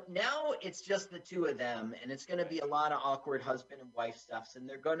 So now it's just the two of them, and it's going to be a lot of awkward husband and wife stuffs, and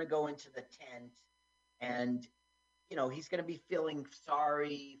they're going to go into the tent, and, you know, he's going to be feeling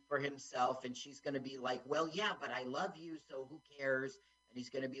sorry for himself, and she's going to be like, well, yeah, but I love you, so who cares? And he's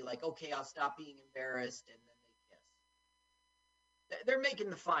going to be like, okay, I'll stop being embarrassed, and then they kiss. They're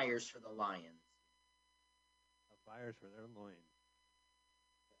making the fires for the lions. The fires for their loins.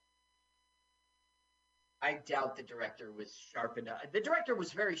 I doubt the director was sharp enough. The director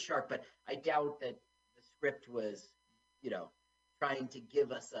was very sharp, but I doubt that the script was, you know, trying to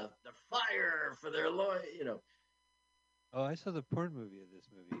give us the fire for their loin, you know. Oh, I saw the porn movie of this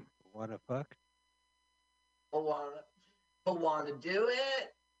movie. Wanna fuck? Moana. But want to do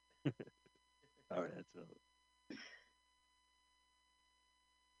it? All right, that's a,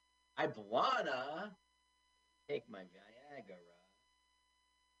 I wanna take my Viagra.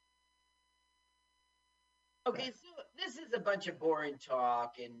 Okay, so this is a bunch of boring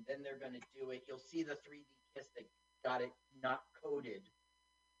talk, and then they're going to do it. You'll see the 3D kiss that got it not coded.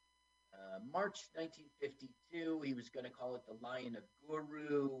 March 1952, he was going to call it The Lion of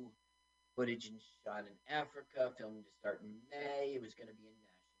Guru. Footage and shot in Africa, filming to start in May. It was going to be in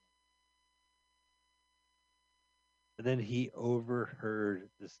national. and then he overheard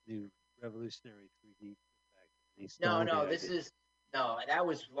this new revolutionary 3D effect. And he No, stole the this idea. is no. That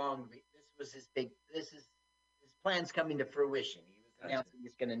was long. This was his big. This is his plans coming to fruition. He was announcing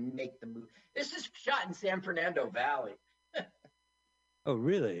he's going to make the movie. This is shot in San Fernando Valley. Oh,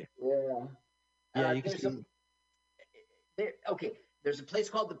 really? Yeah. Yeah, you can there's see. okay, there's a place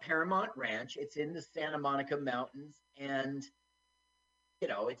called the Paramount Ranch. It's in the Santa Monica Mountains, and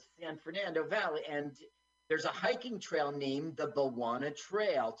it's San Fernando Valley, and there's a hiking trail named the Bawana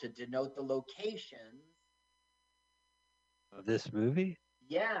Trail to denote the locations. Of this movie?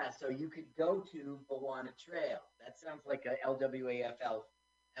 Yeah, so you could go to Bawana Trail. That sounds like a LWAFL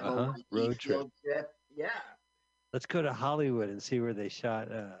Road trip. field trip. Yeah. Let's go to Hollywood and see where they shot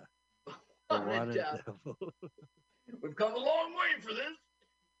Bawana Devil. We've come a long way for this.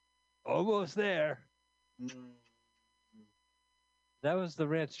 Almost there. Mm. That was the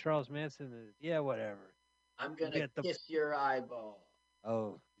ranch Charles Manson. Yeah, whatever. I'm gonna kiss your eyeball.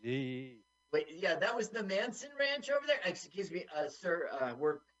 Oh, gee. Wait, yeah, that was the Manson Ranch over there. Excuse me, sir.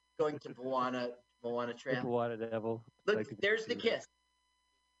 We're going to Bawana Trail. Bawana Devil. Look, there's the kiss.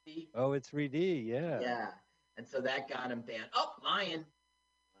 See? Oh, it's 3D. Yeah. Yeah, and so that got him banned. Oh, lion.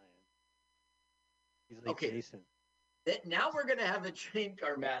 He's like Jason. Now we're gonna have the train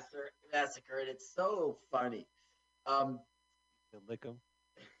car massacre, and it's so funny. They'll lick him.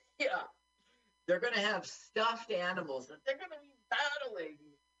 Yeah, they're gonna have stuffed animals that they're gonna be battling,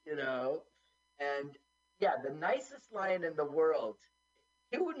 and yeah, the nicest lion in the world.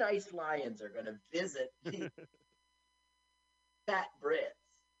 2 nice lions are gonna visit the fat Brits.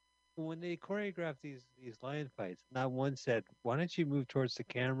 When they choreographed these lion fights, not one said, "Why don't you move towards the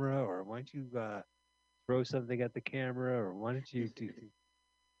camera?" or "Why don't you throw something at the camera?" or "Why don't you do?"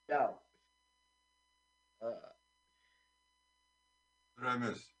 No. What did I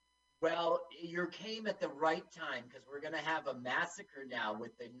miss? Well, you came at the right time because we're going to have a massacre now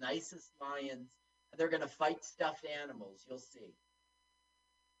with the nicest lions. And they're going to fight stuffed animals. You'll see.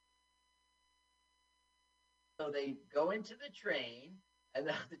 So they go into the train, and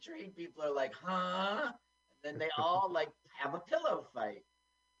the train people are like, huh? And then they all have a pillow fight.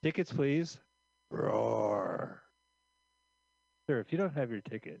 Tickets, please. Roar. Sir, if you don't have your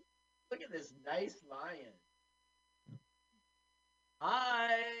ticket. Look at this nice lion.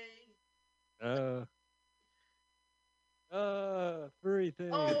 Hi. Furry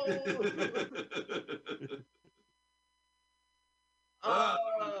thing.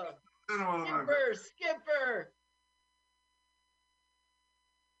 Skipper.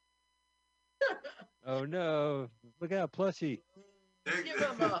 Oh no! Look out, plushie. Give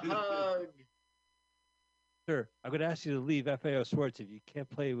him a hug. Sir, I'm going to ask you to leave FAO Sports if you can't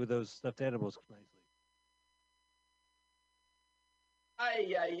play with those stuffed animals nicely.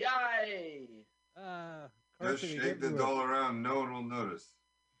 Just shake the doll around. No one will notice.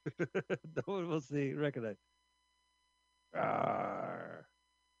 No one will see. Recognize. Rawr.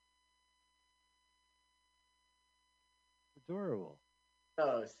 Adorable.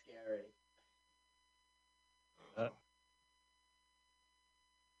 So scary.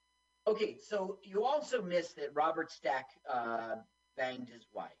 Okay, so you also missed that Robert Stack banged his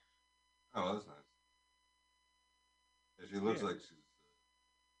wife. Oh, that's nice. Yeah, she looks like she's.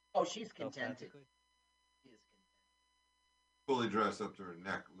 Oh, she's contented. She is contented. Fully dressed up to her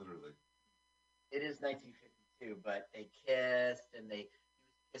neck, literally. It is 1952, but they kissed and he was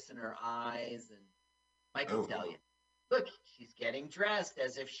kissing her eyes, and I can tell you, look, she's getting dressed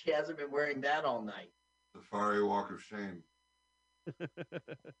as if she hasn't been wearing that all night. Safari walk of shame.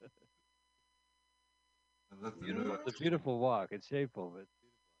 It's a beautiful walk. It's shameful, but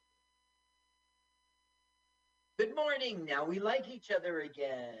good morning. Now we like each other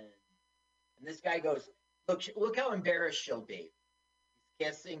again. And this guy goes, look how embarrassed she'll be. He's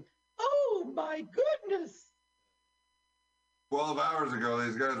kissing. Oh my goodness. 12 hours ago,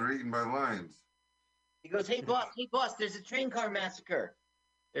 these guys were eaten by lions. He goes, hey boss, there's a train car massacre.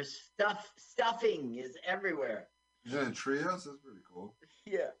 There's stuffing is everywhere. He's in a treehouse? That's pretty cool.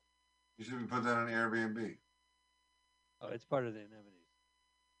 Yeah. You should put that on Airbnb. Oh, it's part of the anemones.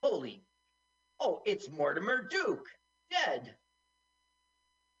 Holy. Oh, it's Mortimer Duke. dead.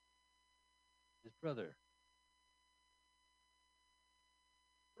 His brother.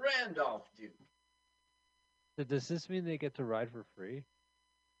 Randolph Duke. So does this mean they get to ride for free?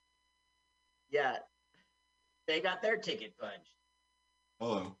 Yeah, they got their ticket punched.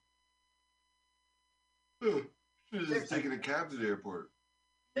 Hello. Should have just taken a cab to the airport.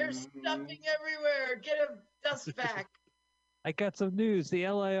 There's stuffing everywhere. Get a dust back. I got some news. The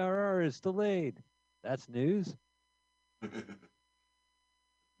LIRR is delayed. That's news?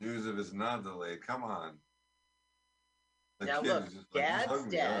 News if it's not delayed. Come on. The Now kid look, is just like, "Just Dad's hug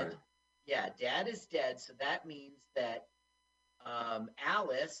me, dead. all right." Yeah, Dad is dead, so that means that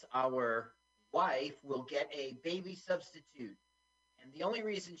Alice, our wife, will get a baby substitute. And the only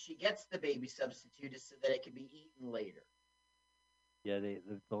reason she gets the baby substitute is so that it can be eaten later. Yeah,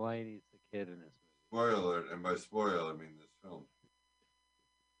 the lion eats the kid in this movie. Spoiler alert, and by spoil, I mean this film.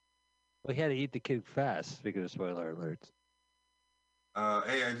 Well, he had to eat the kid fast, speaking of spoiler alerts.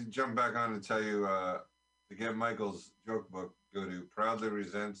 Hey, I did jump back on to tell you to get Michael's joke book, go to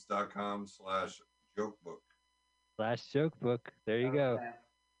proudlyresents.com/jokebook. /joke book. There you go. Okay.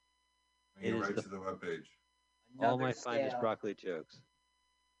 And you It is right the- to the webpage. All Another my finest scale. broccoli jokes.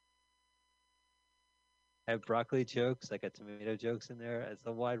 I have broccoli jokes, I got tomato jokes in there. It's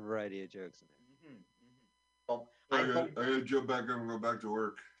a wide variety of jokes in there. Well, I gotta jump back and go back to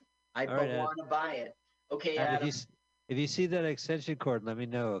work. I All right, Ed. want to buy it. Okay, And Adam. if you see that extension cord, let me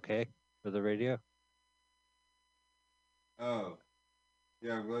know, okay? For the radio. Oh.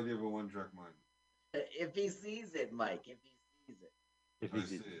 Yeah, I'm glad you have a one-track mind. If he sees it, Mike. If he sees it. If I you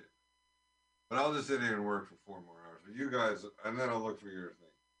see see it. But I'll just sit here and work for 4 more hours. But you guys, and then I'll look for your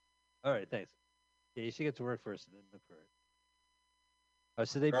thing. All right, thanks. Yeah, you should get to work first and then look for it. Oh,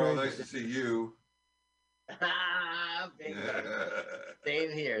 so they Carl, buried nice to see you. Big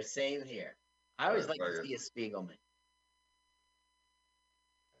Same here. Same here. I always like to Bugger. see a Spiegelman.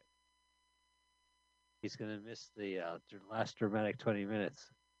 He's gonna miss the last dramatic 20 minutes.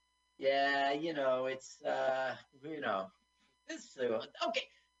 Yeah, it's this. Okay,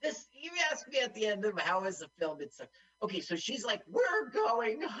 this. You asked me at the end of how is the film. It's okay. So she's like, "We're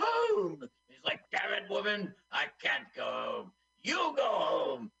going home." He's like, "Damn it, woman, I can't go home. You go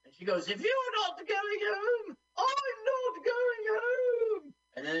home." And she goes, "If you're not going home, I'm not going home."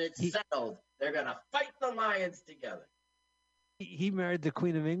 And then it's settled. They're gonna fight the lions together. He married the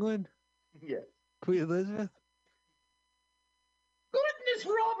Queen of England, Yes. Queen Elizabeth. Goodness,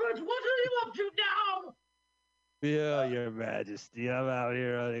 Robert, what are you up to now? Yeah, Your Majesty, I'm out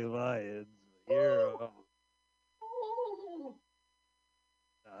here hunting lions. Hero. Oh.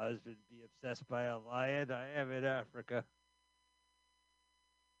 A husband be obsessed by a lion. I am in Africa.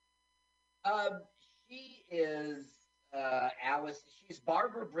 She is Alice. She's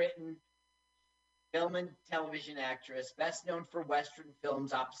Barbara Britton, film and television actress, best known for Western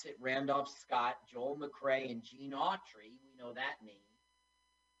films opposite Randolph Scott, Joel McCrea, and Gene Autry. We know that name.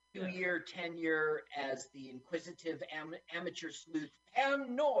 2-year tenure as the inquisitive amateur sleuth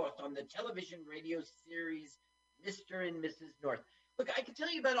Pam North on the television radio series Mr. and Mrs. North. Look, I can tell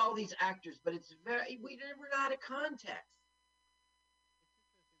you about all these actors, but we never out of context.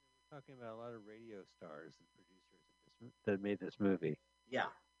 We're talking about a lot of radio stars and producers that made this movie.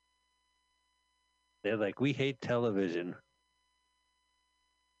 Yeah. They're like, we hate television.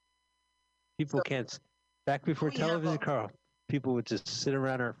 People can't. Back before we have television, a- Carl, people would just sit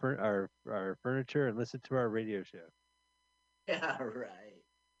around our furniture and listen to our radio show. Yeah, right.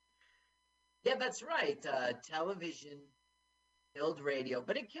 Yeah, that's right. Television killed radio,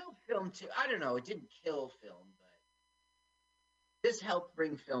 but it killed film too. I don't know. It didn't kill film, but this helped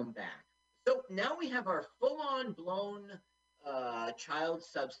bring film back. So now we have our full-on blown child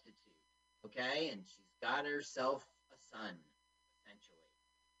substitute, okay? And she's got herself a son, essentially,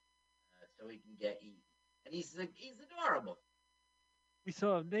 so he can get eaten. And he's adorable. We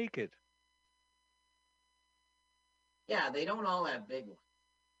saw him naked. Yeah, they don't all have big ones.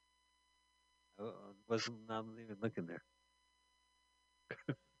 Wasn't not even looking there.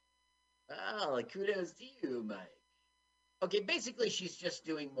 Oh, kudos to you, Mike. Okay, basically, she's just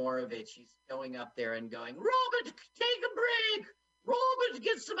doing more of it. She's going up there and going, Robert, take a break. Robert,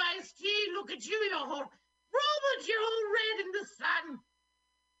 get some iced tea. Look at you, you're all, Robert, you're all red in the sun.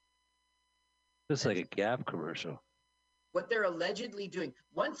 Just like a Gap commercial. What they're allegedly doing.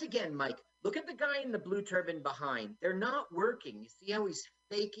 Once again, Mike, look at the guy in the blue turban behind. They're not working. You see how he's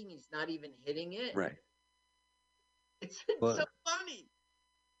faking? He's not even hitting it? Right. It's Well, so funny.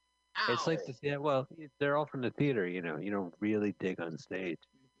 It's like Ow. well, they're all from the theater, you know. You don't really dig on stage.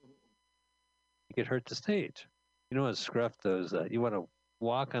 You could hurt the stage. You don't want to scruff those. You want to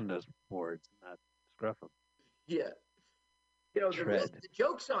walk on those boards, not scruff them. Yeah. You know, tread. the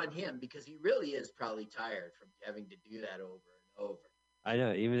joke's on him because he really is probably tired from having to do that over and over. I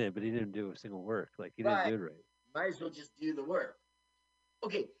know, but he didn't do a single work. Like he didn't Right. do it right. Might as well just do the work.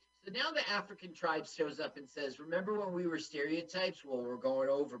 Okay, so now the African tribe shows up and says, remember when we were stereotypes? Well, we're going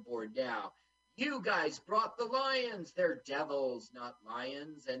overboard now. You guys brought the lions. They're devils, not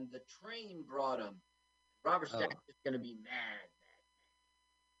lions. And the train brought them. Robert Stack is going to be mad.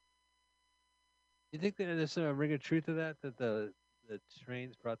 You think that there's a ring of truth to that the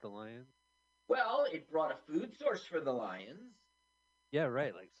trains brought the lions? Well, it brought a food source for the lions. Yeah,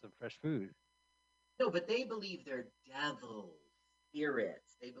 right. Like some fresh food. No, but they believe they're devils,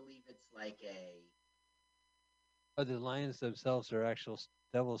 spirits. They believe it's like a... Oh, the lions themselves are actual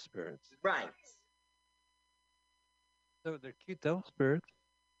devil spirits. Right. So they're cute devil spirits.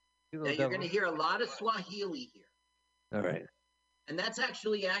 Now you're going to hear a lot of Swahili here. All right. And that's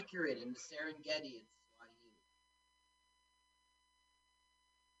actually accurate in the Serengeti in Swahili.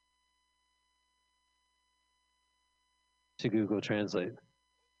 To Google Translate.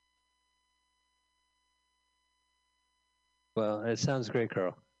 Well, it sounds great,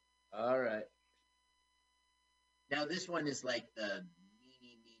 Carl. All right. Now this one is like the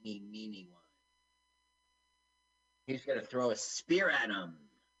meanie one. He's going to throw a spear at him.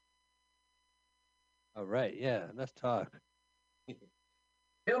 All right. Yeah. Enough talk.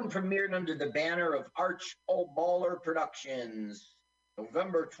 Film premiered under the banner of Arch Baller Productions,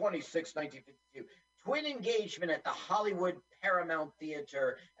 November 26, 1952. Twin engagement at the Hollywood Paramount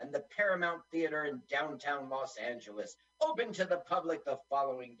Theater and the Paramount Theater in downtown Los Angeles. Open to the public the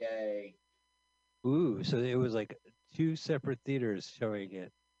following day. Ooh, so it was like two separate theaters showing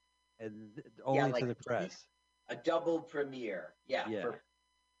it, and only like to the press. A double premiere. Yeah.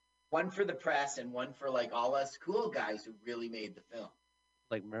 One for the press and one for like all us cool guys who really made the film.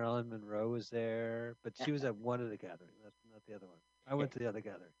 Like Marilyn Monroe was there, but she was at one of the gatherings. That's not the other one. I went to the other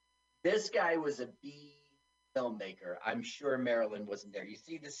gathering. This guy was a B filmmaker. I'm sure Marilyn wasn't there. You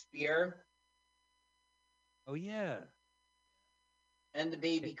see the spear? Oh, yeah. And the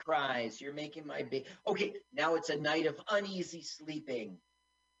baby cries. You're making my baby. Okay, now it's a night of uneasy sleeping.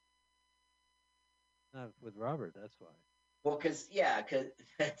 Not with Robert, that's why. Well, because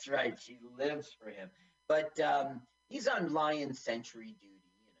that's right. She lives for him. But he's on Lion Sentry duty,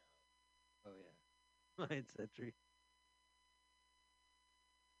 Oh, yeah. Lion Sentry.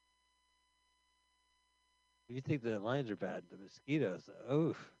 You think the lions are bad? The mosquitoes,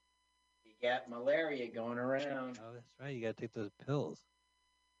 oof. You got malaria going around. Oh, that's right. You got to take those pills.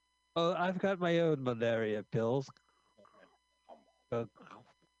 Oh, I've got my own malaria pills.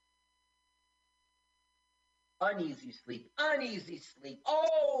 Uneasy sleep.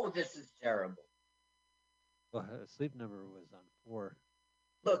 Oh, this is terrible. Well, sleep number was on 4.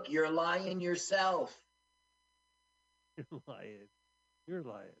 Look, you're lying yourself. You're lying. You're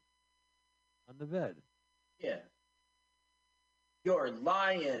lying. On the bed. Yeah. You're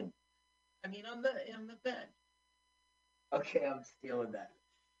lying. I mean, on the bed. Okay, I'm stealing that.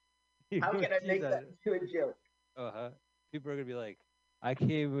 How can I make that into a joke? People are gonna be like, I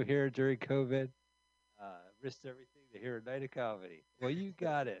came here during COVID, risked everything to hear a night of comedy. Well, you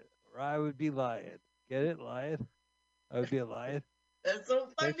got it, or I would be lying. Get it, lion? I would be a lion. That's so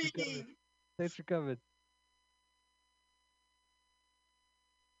funny. Thanks for coming.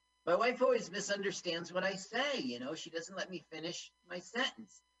 My wife always misunderstands what I say. You know, she doesn't let me finish my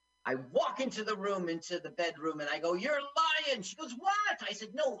sentence. I walk into the room, into the bedroom, and I go, "You're lying." She goes, "What?" I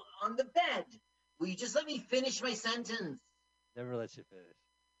said, "No, on the bed. Will you just let me finish my sentence?" Never let you finish.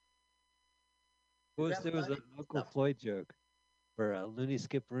 There was an Uncle Floyd joke where Looney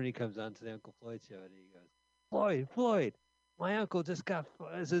Skip Rooney comes on to the Uncle Floyd show, and he goes, Floyd, my uncle just got,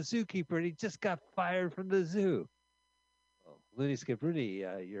 as a zookeeper, and he just got fired from the zoo. Well, Looney Skip Rooney,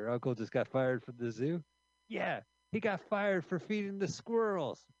 your uncle just got fired from the zoo? Yeah, he got fired for feeding the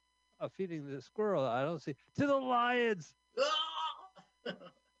squirrels. Feeding the squirrel, I don't see. To the lions!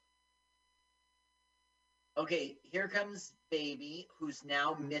 Okay, here comes baby, who's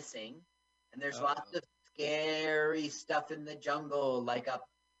now missing. And there's lots of scary stuff in the jungle, like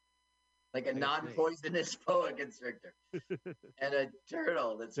a non-poisonous boa constrictor. And a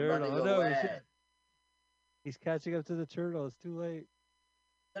turtle that's running away. He's catching up to the turtle. It's too late.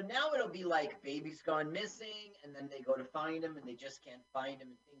 So now it'll be like baby's gone missing, and then they go to find him, and they just can't find him,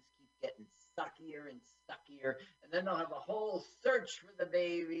 and things keep getting suckier and suckier. And then they'll have a whole search for the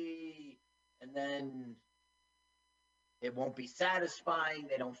baby, and then it won't be satisfying.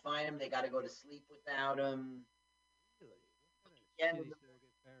 They don't find him. They got to go to sleep without him. Really? What kind of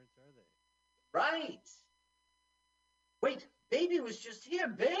surrogate parents are they? Right. Wait, baby was just here.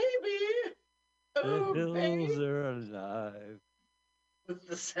 Baby! The Oh, hills baby. are alive. What's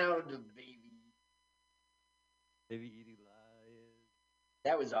the sound of baby? Baby eating lions.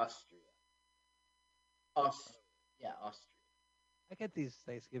 That was Austria. Yeah, Austria. I get these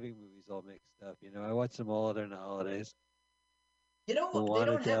Thanksgiving movies all mixed up. You know, I watch them all during the holidays. You know what? They Moana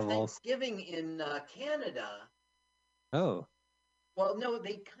don't have Devil. Thanksgiving in Canada. Oh, Well, no,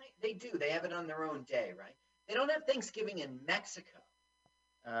 they do. They have it on their own day, right? They don't have Thanksgiving in Mexico.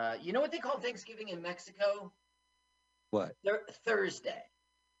 You know what they call Thanksgiving in Mexico? what? Thursday.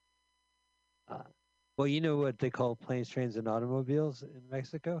 Uh, well, you know what they call planes, trains, and automobiles in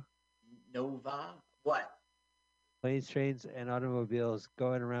Mexico? Nova. What? Planes, trains, and automobiles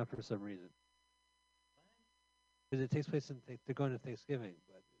going around for some reason. Because it takes place they're going to Thanksgiving,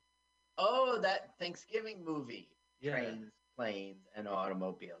 but Oh, that Thanksgiving movie. yeah. Trains, planes, and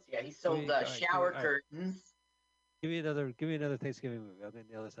automobiles. Yeah, he sold all right, shower all right. curtains. Give me another Thanksgiving movie. I'll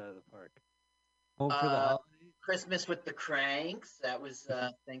nail this out of the park. Home for the holidays. Christmas with the Cranks. That was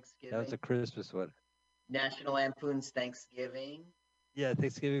Thanksgiving. That was a Christmas one. National Lampoon's Thanksgiving. Yeah,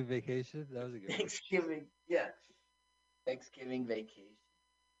 Thanksgiving Vacation. That was a good one. Thanksgiving, yeah. Thanksgiving Vacation.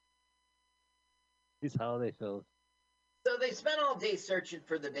 These holiday films. So they spent all day searching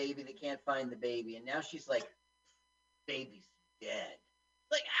for the baby. They can't find the baby. And now she's like, baby's dead.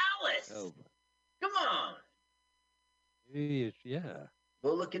 Like, Alice, Oh, come on. yeah.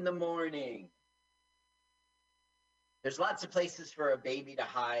 We'll look in the morning. There's lots of places for a baby to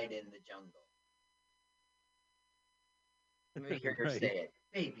hide in the jungle. Let me hear her Right. say it.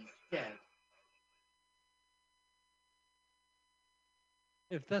 Baby's dead.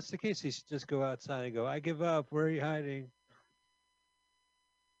 If that's the case, he should just go outside and go, I give up. Where are you hiding?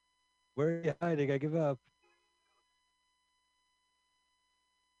 Where are you hiding? I give up.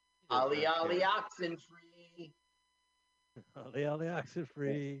 Ollie, Ollie, oxen free. Ollie, Ollie, oxen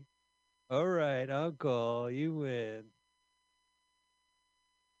free. All right, Uncle, you win.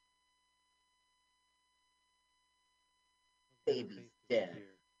 Baby's dead.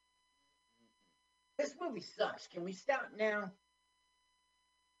 This movie sucks. Can we stop now?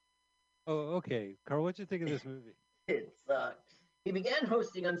 Oh, okay. Carl, what'd you think of this movie? It sucks. He began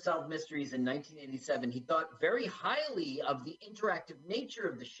hosting Unsolved Mysteries in 1987. He thought very highly of the interactive nature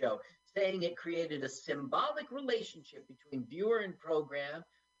of the show, saying it created a symbolic relationship between viewer and program,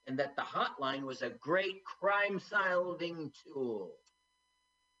 and that the hotline was a great crime-solving tool.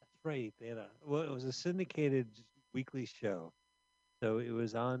 That's right. Well, it was a syndicated weekly show, so it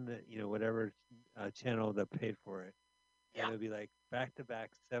was on whatever channel that paid for it. Yeah. And it would be like back to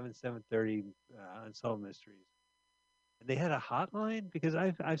back 7:30 Unsolved Mysteries. And they had a hotline because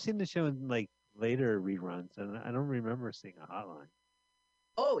I've seen the show in like later reruns, and I don't remember seeing a hotline.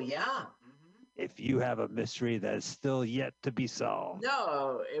 Oh yeah. Mm-hmm. If you have a mystery that is still yet to be solved.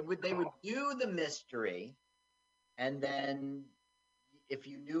 No, they would do the mystery, and then if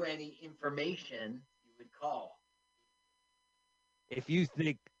you knew any information, you would call. If you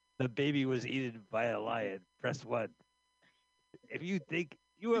think the baby was eaten by a lion, press 1. If you think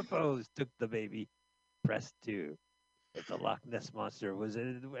UFOs took the baby, press 2. If the Loch Ness Monster was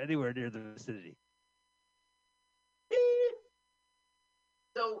anywhere near the vicinity.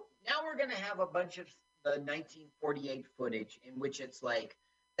 So now we're going to have a bunch of the 1948 footage in which it's like,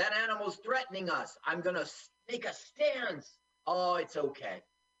 that animal's threatening us. I'm going to make a stance. Oh, it's okay.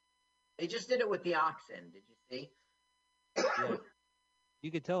 They just did it with the oxen. Did you see? Yeah. You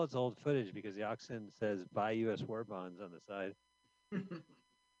could tell it's old footage because the oxen says buy U.S. war bonds on the side.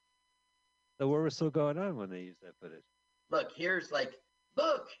 The war was still going on when they used that footage. Look, here's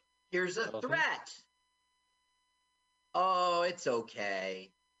a Elephant? threat. Oh, it's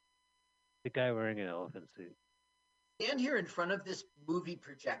okay. The guy wearing an elephant suit. Stand here in front of this movie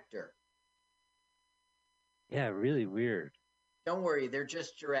projector. Yeah, really weird. Don't worry, they're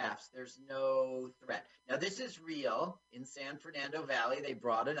just giraffes. There's no threat. Now, this is real. In San Fernando Valley, they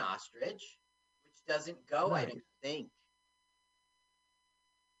brought an ostrich, which doesn't go, Right. I don't think.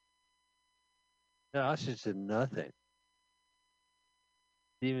 The ostrich did nothing.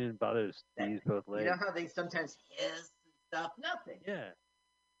 Didn't even bother to squeeze both legs. You know how they sometimes hiss and stuff? Nothing. Yeah.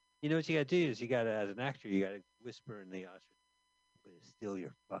 You know what you got to do is as an actor, you got to whisper in the ostrich, I'm going to steal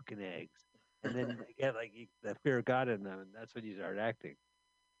your fucking eggs. And then they get the fear of God in them, and that's when you start acting.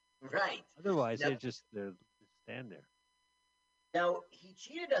 Right. Otherwise, Now- they just stand there. Now, he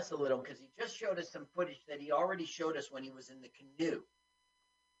cheated us a little because he just showed us some footage that he already showed us when he was in the canoe.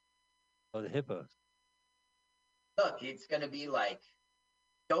 Oh, the hippos. Look, it's going to be like,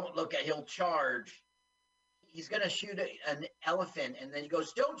 don't look at, he'll charge. He's going to shoot an elephant, and then he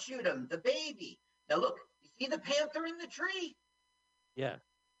goes, don't shoot him, the baby. Now, look, you see the panther in the tree? Yeah.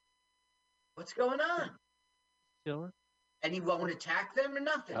 What's going on? Chilling. And he won't attack them or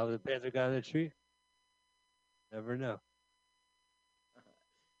nothing. How the panther got in the tree? Never know.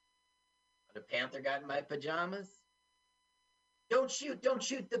 The panther got in my pajamas. Don't shoot the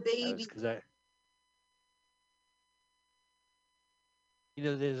That baby. was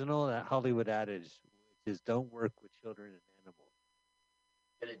because there's an old Hollywood adage, which is don't work with children and animals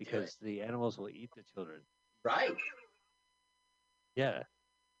Gonna do because it. the animals will eat the children. Right. Yeah.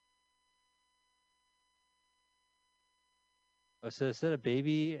 Oh, so is that a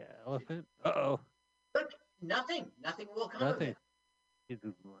baby elephant? Uh-oh. Look, nothing will come of Nothing. it. He's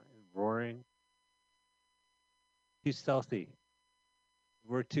roaring. Too stealthy.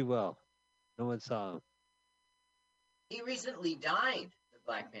 Worked too well. No one saw him. He recently died, the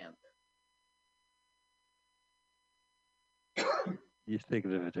Black Panther. You're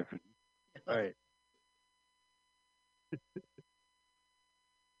thinking of a different. All right.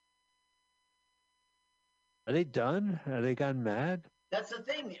 Are they done? Are they gone mad? That's the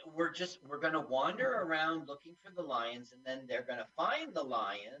thing. We're gonna wander around looking for the lions, and then they're gonna find the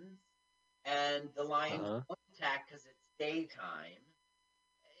lions, and the lions won't attack because it's daytime.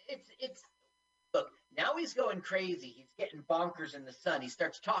 It's look, now he's going crazy. He's getting bonkers in the sun. He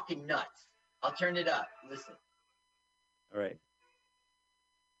starts talking nuts. I'll turn it up. Listen. All right.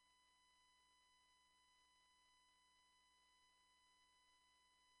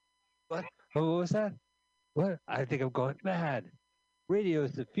 What? What was that? What? I think I'm going mad. Radio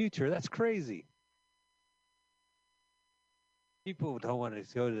is the future. That's crazy. People don't want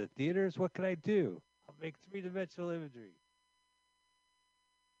to go to the theaters. What can I do? I'll make three-dimensional imagery.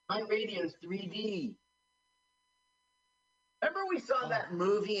 My radio's 3D. Remember we saw that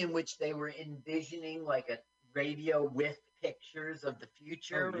movie in which they were envisioning like a radio with pictures of the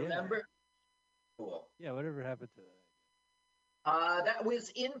future, Oh, yeah. remember? Cool. Yeah, whatever happened to that? That was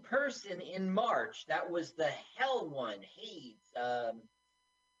in person in March. That was the Hell one, Hades. Yeah,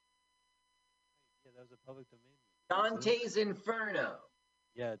 that was a public domain. Dante's Inferno.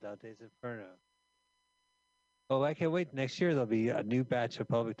 Yeah, Dante's Inferno. Oh, I can't wait. Next year there'll be a new batch of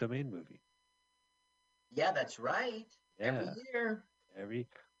public domain movie. Yeah, that's right. Yeah. Every year.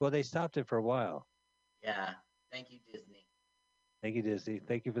 Well, they stopped it for a while. Yeah. Thank you, Disney. Thank you, Disney.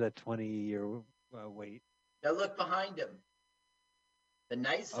 Thank you for that 20-year wait. Now look behind him. The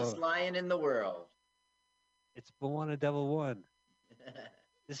nicest lion in the world. It's Moana Devil 1.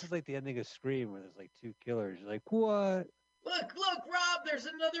 This is like the ending of Scream where there's like two killers. You're like, what? Look, Rob, there's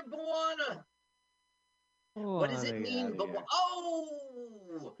another Moana. What does it mean? The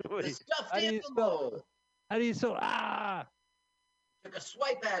stuffed animal. How do you spell? Ah! Took a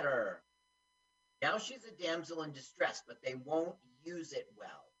swipe at her. Now she's a damsel in distress, but they won't use it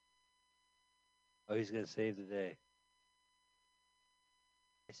well. Oh, he's going to save the day.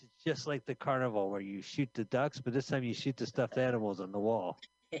 It's just like the carnival where you shoot the ducks, but this time you shoot the stuffed animals on the wall.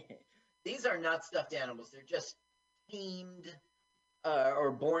 These are not stuffed animals. They're just tamed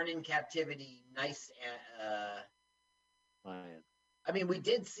or born in captivity. Nice. Lion. I mean, we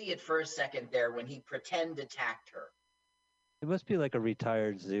did see it for a second there when he pretend attacked her. It must be like a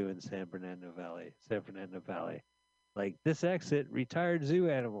retired zoo in San Fernando Valley. Like this exit, retired zoo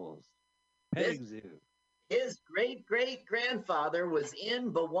animals. Petting zoo. His great-great-grandfather was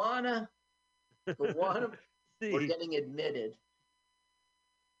in Moana. Moana. We're getting admitted.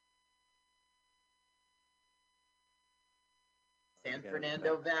 San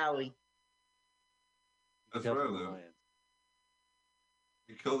Fernando Valley. That's where I live.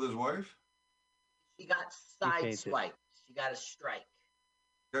 He killed his wife? She got sideswiped. She got a strike.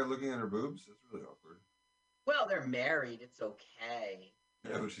 Guy looking at her boobs? That's really awkward. Well, they're married. It's okay.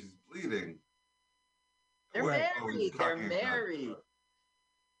 Yeah, but she's bleeding. They're married. They're married.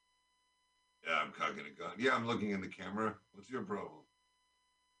 Yeah, I'm cocking a gun. Yeah, I'm looking in the camera. What's your problem?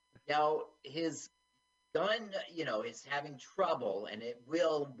 Now, his gun, is having trouble, and it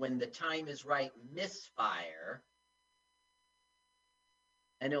will, when the time is right, misfire.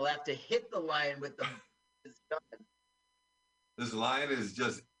 And he'll have to hit the lion with his gun. This lion is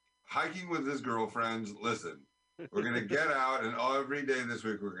just hiking with his girlfriends. Listen, we're going to get out, and every day this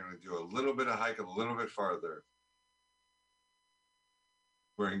week we're going to do a little bit of hiking, a little bit farther.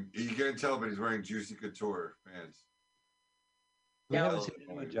 You can't tell, but he's wearing Juicy Couture pants. We haven't seen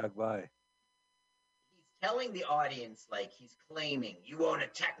anyone jog by. He's telling the audience, like he's claiming, you won't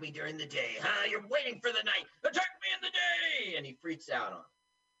attack me during the day, huh? You're waiting for the night. Attack me in the day! And he freaks out on him.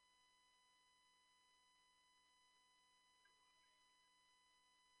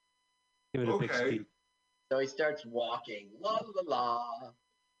 Give it a big speed. So he starts walking. La la la.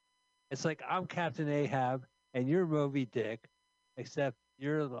 It's like I'm Captain Ahab and you're Moby Dick, except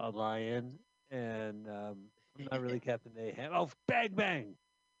You're a lion, and I'm not really Captain Ahab. Oh, bang bang!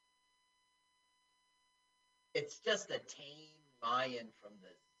 It's just a tame lion from the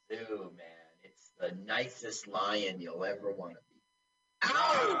zoo, man. It's the nicest lion you'll ever want to be.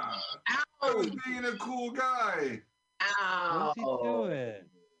 Ow! I was Ow! being a cool guy. What is he Ow! doing?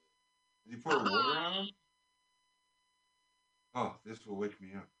 Did you pour water on him? Oh, this will wake me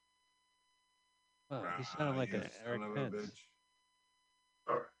up. Oh, he sounded like You an son Eric of a Pence. bitch.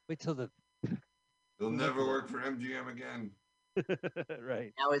 All right. Wait till the He'll never work for MGM again.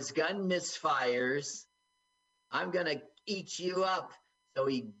 right. Now his gun misfires. I'm gonna eat you up. So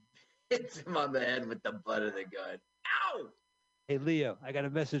he hits him on the head with the butt of the gun. Ow! Hey Leo, I got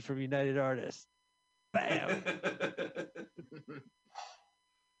a message from United Artists. Bam! Is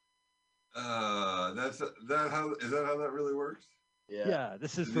that how that really works? Yeah,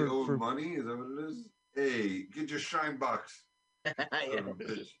 this is Does he owe for money? Is that what it is? Hey, get your shine box. Son of a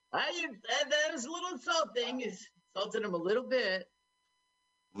bitch. That was a little insulting. Insulted him a little bit.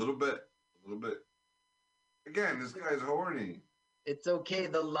 A little bit. Again, this guy's horny. It's okay.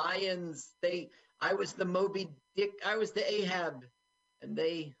 The lions, I was the Moby Dick. I was the Ahab. And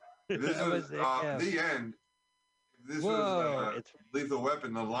they. If this was the end. If this was Lethal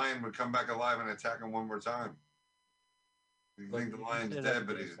Weapon, the lion would come back alive and attack him one more time. You think the lion's dead,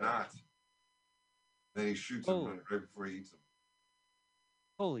 but he's not. Then he shoots him right before he eats him.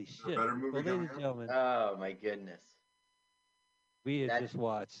 Holy shit. Better movie Well, coming ladies up? and gentlemen, Oh, my goodness. we had just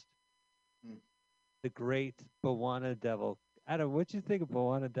watched The Great Bawana Devil. Adam, what'd you think of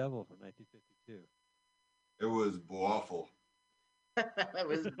Bawana Devil from 1952? It was awful. It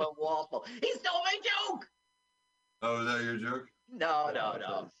was awful. He stole my joke! Oh, is that your joke? No.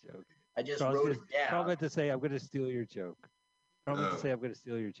 Joke. I just Charles wrote it down. Carl meant to say, I'm going to steal your joke. Carl meant to say, I'm going to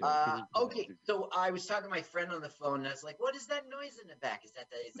steal your joke. Okay, so I was talking to my friend on the phone, and I was like, "What is that noise in the back? Is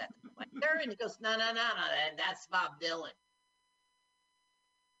that the blender?" And he goes, "No, that's Bob Dylan."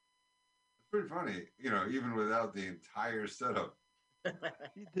 It's pretty funny, even without the entire setup.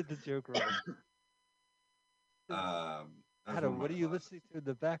 You did the joke wrong. Adam, what are you listening to in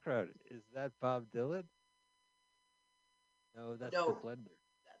the background? Is that Bob Dylan? No, that's the blender.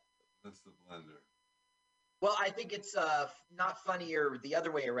 That's the blender. Well, I think it's not funnier the other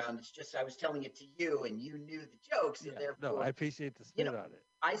way around. It's just I was telling it to you, and you knew the joke, so therefore. No, I appreciate the spin on it.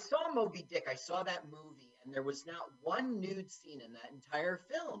 I saw Moby Dick. I saw that movie, and there was not one nude scene in that entire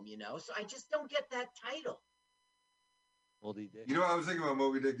film. So I just don't get that title. Moldy Dick. I was thinking about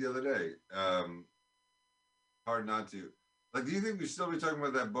Moby Dick the other day. Hard not to. Like, do you think we'd still be talking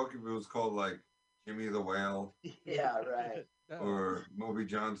about that book if it was called like Jimmy the Whale? Yeah, right. Or Moby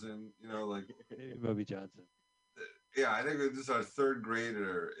Johnson? Maybe Moby Johnson. Yeah, I think this is our third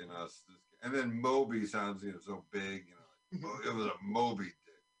grader in us. And then Moby sounds so big. It was a Moby Dick.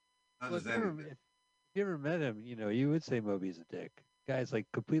 Not just anything. If you ever met him, you would say Moby's a dick. Guy's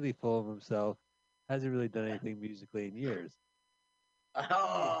like completely full of himself. Hasn't really done anything musically in years.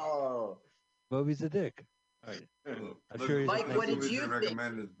 Oh, Moby's a dick. All right. I'm sure Mike, what did you think?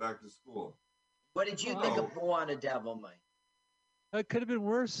 Recommend is Back to School. What did you think of Bawana Devil, Mike? It could have been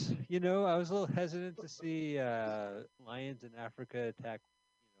worse. I was a little hesitant to see lions in Africa attack,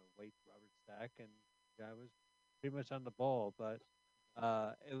 white Robert Stack, and I was pretty much on the ball. But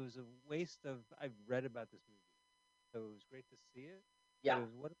it was a waste of. I've read about this movie, so it was great to see it. Yeah. It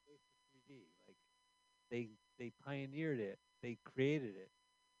was what a waste of 3D. Like they pioneered it, they created it,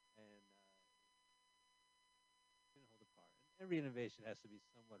 and didn't hold apart. And every innovation has to be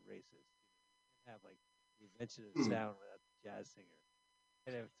somewhat racist. You can't have like the invention of sound without the jazz singer.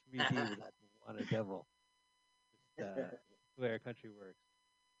 And have 3D without the devil. Just, the way our country works.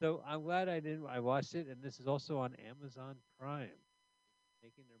 So I'm glad I watched it, and this is also on Amazon Prime,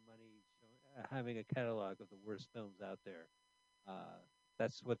 making their money, having a catalog of the worst films out there.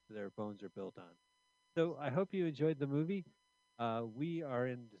 That's what their bones are built on. So I hope you enjoyed the movie. We are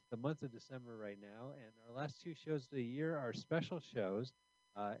in the month of December right now, and our last two shows of the year are special shows.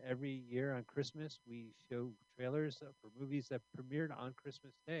 Every year on Christmas, we show trailers for movies that premiered on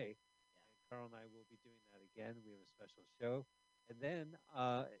Christmas Day. And Carl and I will be doing that again. We have a special show. And then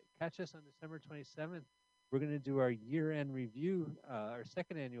catch us on December 27th. We're going to do our year-end review, our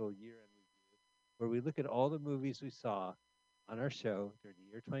second annual year-end review, where we look at all the movies we saw on our show during the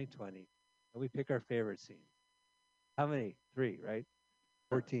year 2020, and we pick our favorite scenes. How many? 3, right?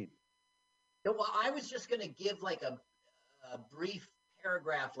 14. No, well, I was just going to give like a brief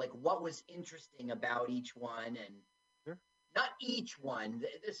paragraph, like what was interesting about each one, and not each one.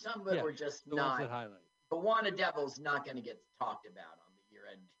 Some of them were just the not. ones that highlight. Bawana Devil's not going to get talked about on the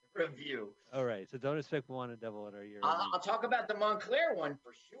year-end review. All right, so don't expect Moana Devil in our year. I'll talk about the Montclair one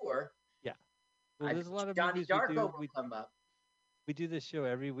for sure. Yeah. Well, there's a lot of Johnny movies we Darko do. will come up. We do this show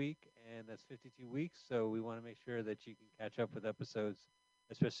every week, and that's 52 weeks. So we want to make sure that you can catch up with episodes,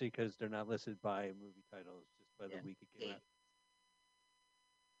 especially because they're not listed by movie titles, just by the week it came out.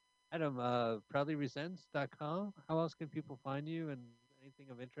 Adam, proudlyresents.com. How else can people find you, and anything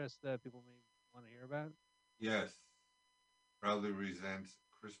of interest that people may want to hear about? Yes. Proudly Resents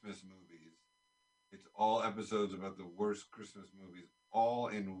Christmas movies. It's all episodes about the worst Christmas movies, all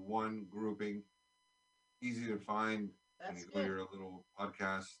in one grouping. Easy to find. When you go to your little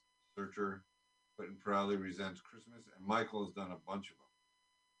podcast searcher, put in Proudly Resents Christmas, and Michael has done a bunch of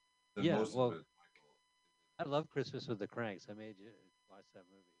them. Most of it is Michael. I love Christmas with the Cranks. I made you watch that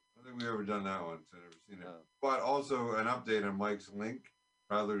movie. I don't think we've ever done that one, so I've never seen it. But also an update on Mike's link,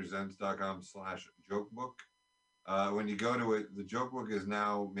 proudlyresents.com/jokebook. When you go to it, the jokebook is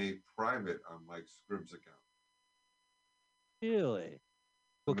now made private on Mike's Scribs account. Really?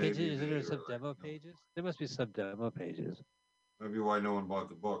 Well, is there some demo pages? There must be some demo pages. Maybe why no one bought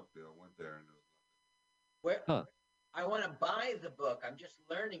the book. They went there and I want to buy the book. I'm just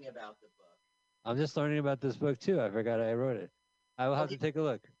learning about the book. I'm just learning about this book too. I forgot I wrote it. I will have to take a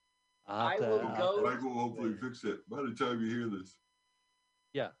look. Michael will hopefully fix it by the time you hear this.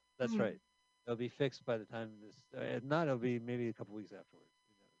 Yeah, that's right. It'll be fixed by the time this. If not, it'll be maybe a couple weeks afterwards.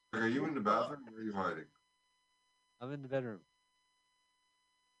 Are you in the bathroom or are you hiding? I'm in the bedroom.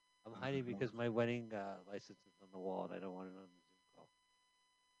 I'm hiding because my wedding license is on the wall and I don't want it on the Zoom call.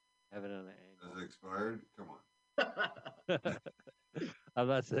 I have it on an angle. Has it expired? Come on. I'm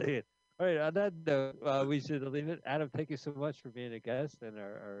not saying it. All right, on that note, we should leave it. Adam, thank you so much for being a guest. And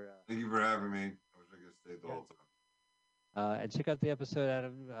thank you for having me. I wish I could stay the whole time. And check out the episode,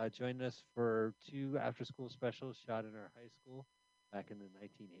 Adam. Join us for 2 after-school specials shot in our high school back in the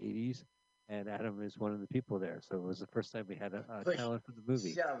 1980s. And Adam is one of the people there. So it was the first time we had a talent for the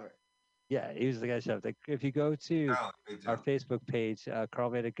movie. Yeah, he was the guy who shoved. Like, if you go to our Facebook page, Carl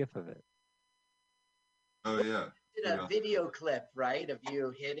made a GIF of it. Oh, yeah. Did a video clip, right, of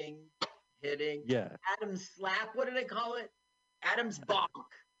you hitting. Yeah. Adam's slap. What do they call it? Adam's bonk.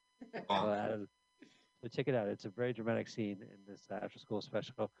 So check it out. It's a very dramatic scene in this after-school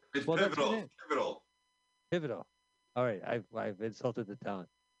special. It's pivotal. Pivotal. All right, I've insulted the talent.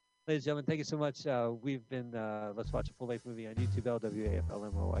 Ladies and gentlemen, thank you so much. We've been Let's Watch a Full-Length Movie on YouTube,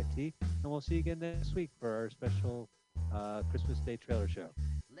 LWAFLMOYT. And we'll see you again next week for our special Christmas Day trailer show.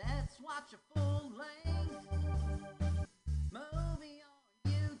 Let's watch a full-length movie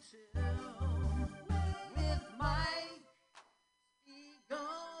on YouTube with Mike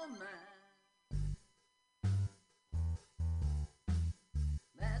Spiegelman.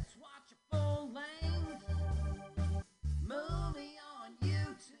 Let's watch a full-length movie on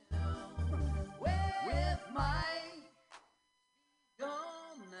YouTube with Mike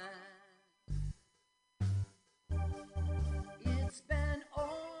Spiegelman. It's been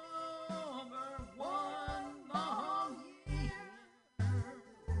over 1 long year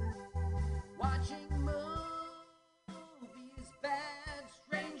watching movies, bad,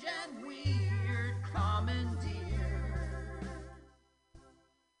 strange, and weird, commandeered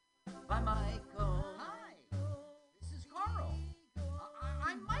by Michael. Hi, this is Carl.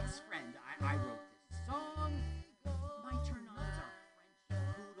 I'm Mike's friend. I wrote this song. My turn-ons are French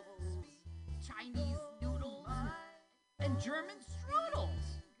poodles, Chinese noodles, and German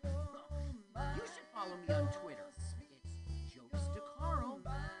strudels. You should follow me on Twitter. It's Jokes to Carl.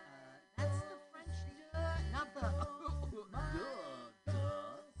 That's the French not the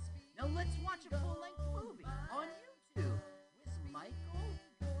Now let's watch a full-length movie on YouTube with Michael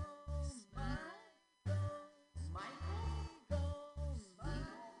Spiegel.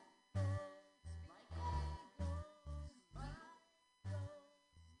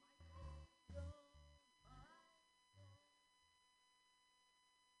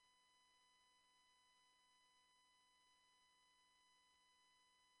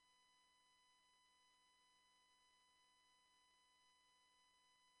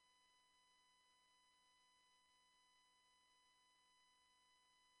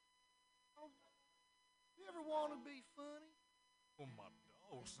 You ever want to be funny? Well, my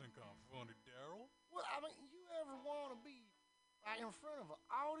dogs think I'm funny, Daryl. Well, I mean, you ever want to be like in front of an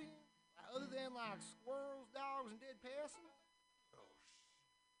audience, other than like squirrels, dogs, and dead peasants? Oh,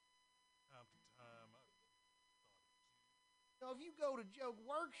 time to time, I thought You know, if you go to joke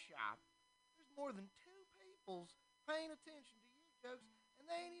workshop, there's more than 2 peoples paying attention to your jokes, and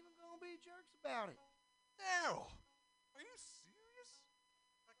they ain't even gonna be jerks about it. Daryl, are you serious?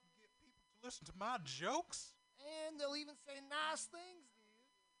 I can get people to listen to my jokes? And they'll even say nice things to you.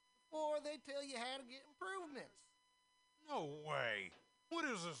 before they tell you how to get improvements. No way. What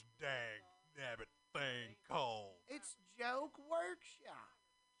is this dag nabbit thing called? It's Joke Workshop.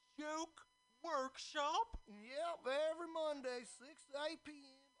 Joke Workshop? Yep, every Monday, 6 to 8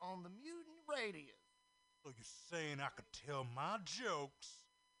 p.m. on the Mutiny Radio. So you're saying I could tell my jokes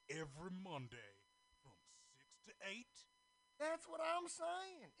every Monday from 6 to 8? That's what I'm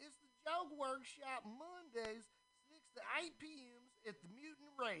saying. It's the Joke Workshop Mondays, 6 to 8 p.m. at the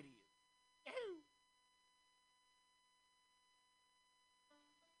Mutiny Radio. Yahoo!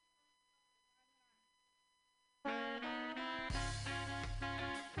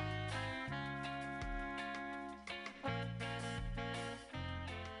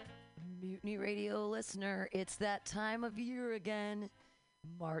 Mutiny Radio listener, it's that time of year again.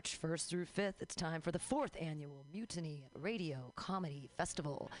 March 1st through 5th, it's time for the 4th annual Mutiny Radio Comedy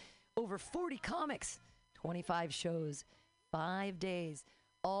Festival. Over 40 comics, 25 shows, 5 days,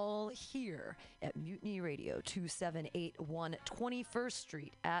 all here at Mutiny Radio, 2781 21st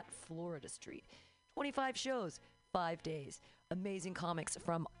Street at Florida Street. 25 shows, 5 days. Amazing comics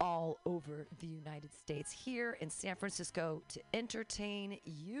from all over the United States here in San Francisco to entertain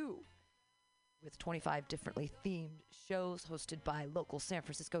you, with 25 differently themed shows hosted by local San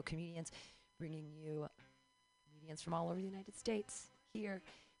Francisco comedians, bringing you comedians from all over the United States here.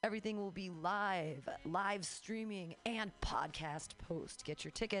 Everything will be live streaming, and podcast post. Get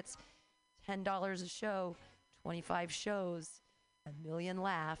your tickets, $10 a show, 25 shows, a million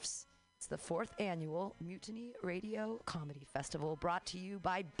laughs. It's the 4th annual Mutiny Radio Comedy Festival, brought to you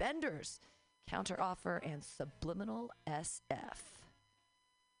by Benders, Counteroffer, and Subliminal SF.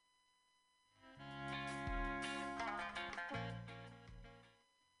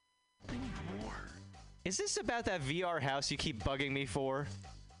 Is this about that VR house you keep bugging me for?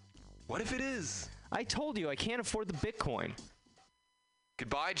 What if it is? I told you I can't afford the Bitcoin.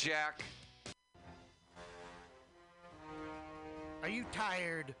 Goodbye, Jack. Are you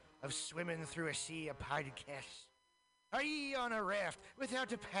tired of swimming through a sea of podcasts? Are ye on a raft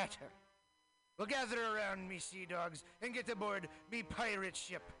without a paddle? Well, gather around me, sea dogs, and get aboard me pirate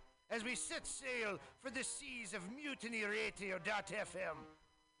ship as we set sail for the seas of MutinyRadio.fm.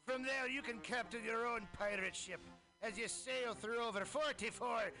 From there, you can captain your own pirate ship as you sail through over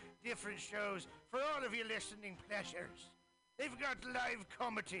 44 different shows for all of your listening pleasures. They've got live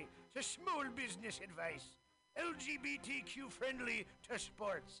comedy to small business advice, LGBTQ friendly to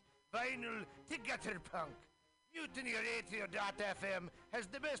sports, vinyl to gutter punk. MutinyRadio.fm has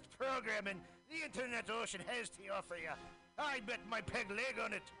the best programming the internet ocean has to offer you. I bet my peg leg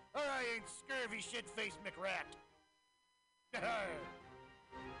on it, or I ain't scurvy shit-faced McRat.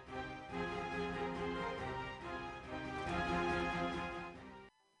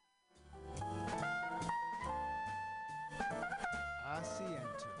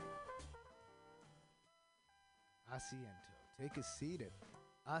 Asiento. Take a seat at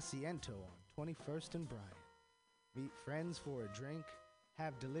Asiento on 21st and Bryant. Meet friends for a drink,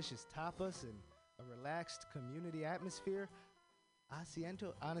 have delicious tapas, and a relaxed community atmosphere.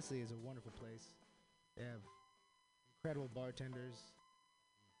 Asiento, honestly, is a wonderful place. They have incredible bartenders,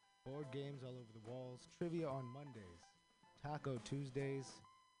 board games all over the walls, trivia on Mondays, Taco Tuesdays,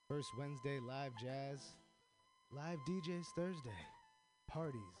 First Wednesday live jazz, live DJs Thursday,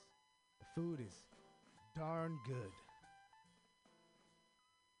 parties. The food is darn good.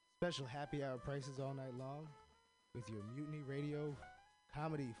 Special happy hour prices all night long with your Mutiny Radio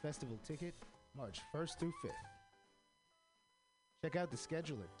Comedy Festival ticket, March 1st through 5th. Check out the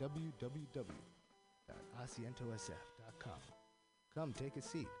schedule at www.asientosf.com. Come take a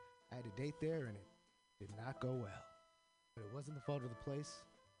seat. I had a date there and it did not go well. But it wasn't the fault of the place.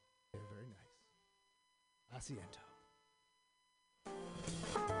 They're very nice. Asiento.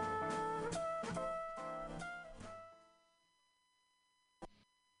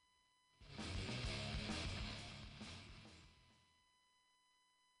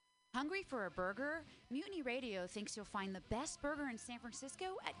 Hungry for a burger? Mutiny Radio thinks you'll find the best burger in San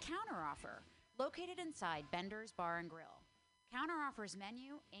Francisco at Counteroffer, located inside Bender's Bar and Grill. Counteroffer's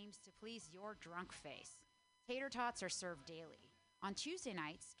menu aims to please your drunk face. Tater tots are served daily. On Tuesday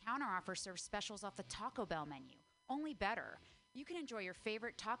nights, Counteroffer serves specials off the Taco Bell menu, only better. You can enjoy your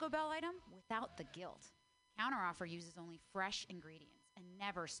favorite Taco Bell item without the guilt. Counteroffer uses only fresh ingredients and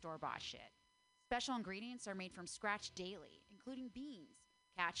never store-bought shit. Special ingredients are made from scratch daily, including beans,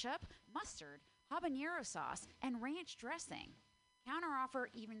 ketchup, mustard, habanero sauce, and ranch dressing. Counteroffer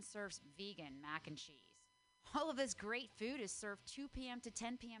even serves vegan mac and cheese. All of this great food is served 2 p.m. to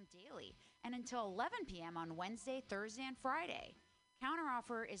 10 p.m. daily and until 11 p.m. on Wednesday, Thursday, and Friday.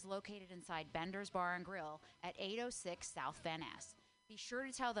 Counteroffer is located inside Bender's Bar and Grill at 806 South Van Ness. Be sure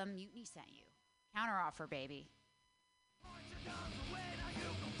to tell them Mutiny sent you. Counteroffer, baby. Everybody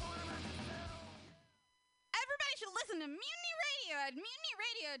should listen to Mutiny Radio at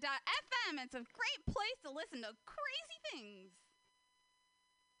mutinyradio.fm. It's a great place to listen to crazy things.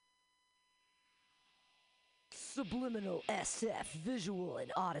 Subliminal SF visual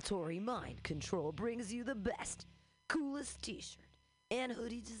and auditory mind control brings you the best, coolest t-shirt and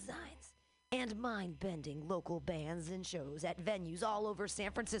hoodie designs and mind-bending local bands and shows at venues all over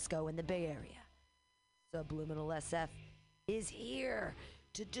San Francisco and the Bay Area. Subliminal SF is here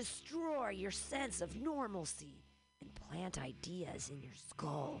to destroy your sense of normalcy and plant ideas in your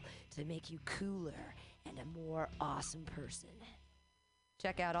skull to make you cooler and a more awesome person.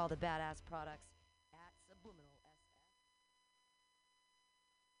 Check out all the badass products at Subliminal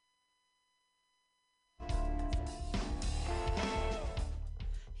SF.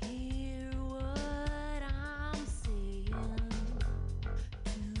 Hear what I'm saying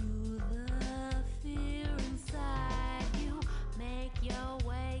to the fear inside you. Make your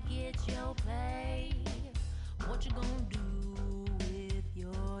way, get your pay. What you gonna do with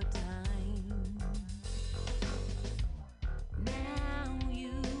your time? Now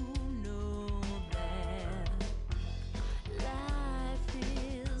you know that life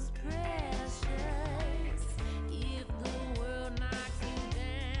is precious. If the world knocks you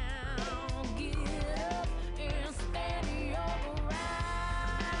down, get up and stand your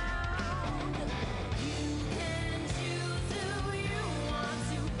ground. You can choose who you want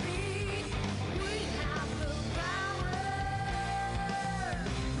to be. We have the power.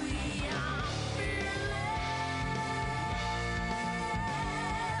 We are fearless.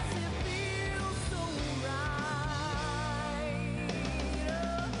 It feels so right.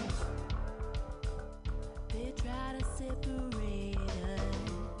 They try to separate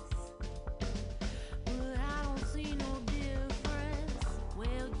us, but I don't see no difference.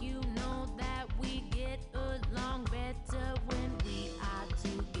 Well, you know that we get along better when we are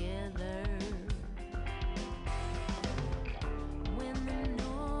together. When the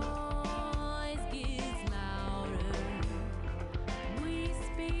noise gets louder, we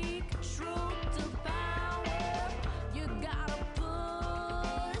speak truth to power. You gotta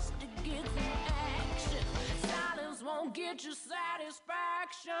push to get some action. Silence won't get you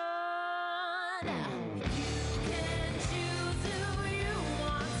satisfaction. You can choose who you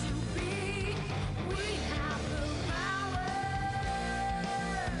want to be. We have the power.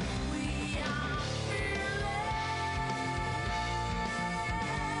 We are fearless.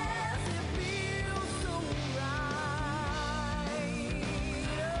 It feels so right.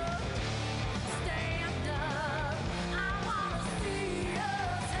 Stand up. I wanna see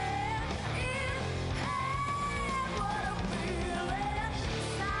us hand in hand. What a feeling.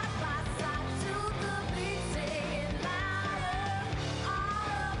 Side by side to the beat, saying louder.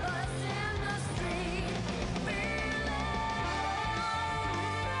 All of us in the street,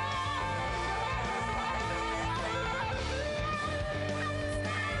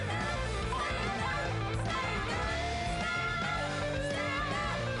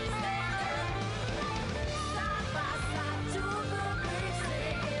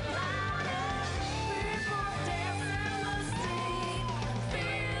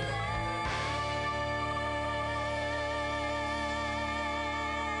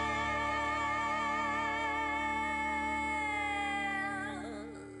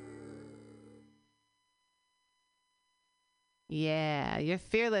 Yeah, you're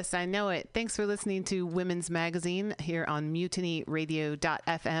fearless. I know it. Thanks for listening to Women's Magazine here on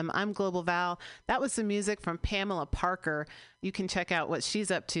MutinyRadio.fm. I'm Global Val. That was some music from Pamela Parker. You can check out what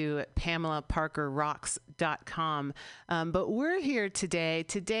she's up to at PamelaParkerRocks.com. But we're here today.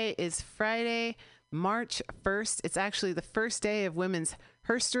 Today is Friday, March 1st. It's actually the first day of Women's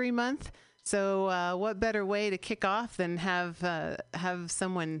Herstory Month. So what better way to kick off than have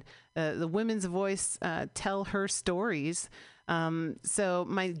someone, the women's voice, tell her stories. So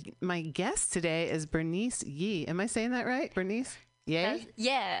my guest today is Bernice Yee. Am I saying that right, Bernice? Yay?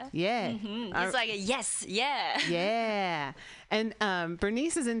 Yeah. Yeah. Mm-hmm. It's like a yes, yeah. Yeah. And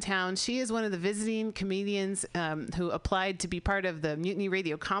Bernice is in town. She is one of the visiting comedians who applied to be part of the Mutiny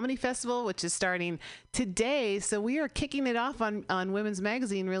Radio Comedy Festival, which is starting today. So we are kicking it off on Women's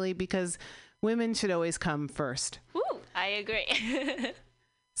Magazine, really, because women should always come first. Woo, I agree.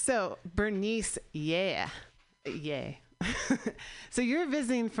 So, Bernice, yeah. So you're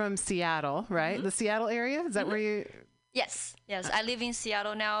visiting from Seattle, right? Mm-hmm. The Seattle area? Is that where you... Yes. I live in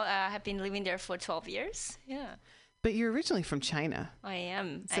Seattle now. I have been living there for 12 years. Yeah. But you're originally from China. I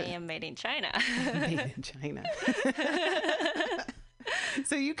am. I am made in China. Made in China.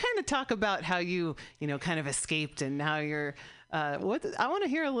 So you kind of talk about how you kind of escaped and now you're I want to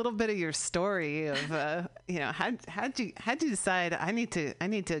hear a little bit of your story of how'd you decide I need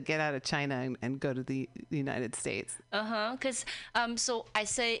to get out of China and go to the United States? Because so I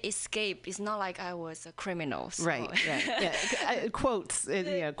say escape. It's not like I was a criminal. So. Right. Yeah. Quotes.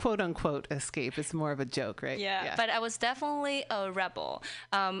 Quote unquote escape. It's more of a joke, right? Yeah. But I was definitely a rebel.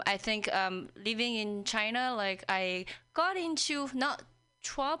 I think living in China, like I got into not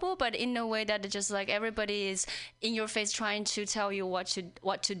trouble, but in a way that just like everybody is in your face trying to tell you what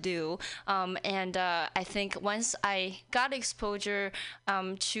to do. And I think once I got exposure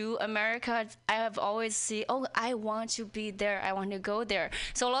to America, I have always seen, I want to be there. I want to go there.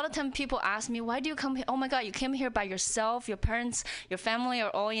 So a lot of time people ask me, why do you come here? Oh my God, you came here by yourself. Your parents, your family are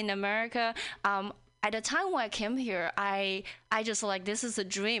all in America. At the time when I came here, I just like, this is a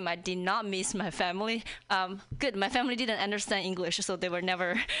dream. I did not miss my family. Good, my family didn't understand English, so they will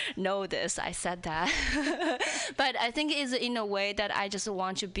never know this. I said that. But I think it's in a way that I just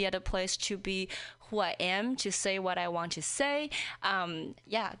want to be at a place to be who I am, to say what I want to say.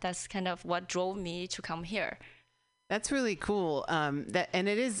 That's kind of what drove me to come here. That's really cool.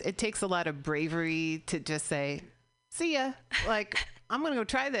 It takes a lot of bravery to just say, see ya. Like, I'm going to go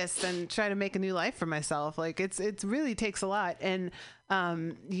try this and try to make a new life for myself. Like it really takes a lot. And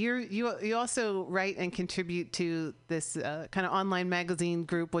you also write and contribute to this kind of online magazine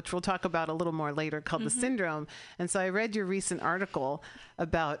group, which we'll talk about a little more later, called The Syndrome. And so I read your recent article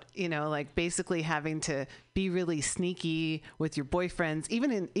about, like basically having to be really sneaky with your boyfriends,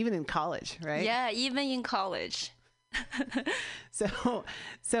 even in college, right? Yeah, even in college.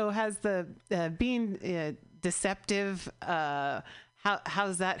 So has the being deceptive,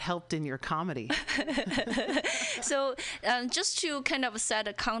 how's that helped in your comedy? So just to kind of set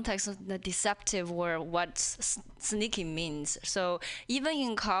a context of the deceptive or what sneaky means. So even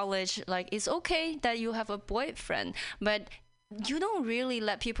in college, like it's okay that you have a boyfriend, but you don't really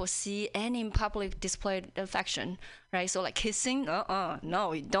let people see any public display affection, right? So like kissing,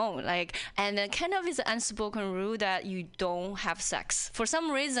 no, you don't. Like, and then kind of is an unspoken rule that you don't have sex. For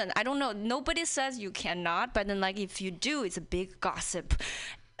some reason, I don't know, nobody says you cannot, but then like if you do, it's a big gossip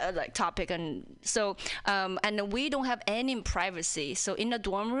like topic. And so and we don't have any privacy. So in the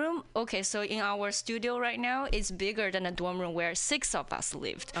dorm room, okay, so in our studio right now, it's bigger than a dorm room where 6 of us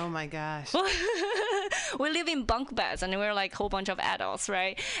lived. Oh my gosh. We live in bunk beds and we're like a whole bunch of adults,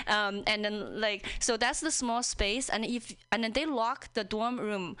 right? And then like, so that's the small space. And then they lock the dorm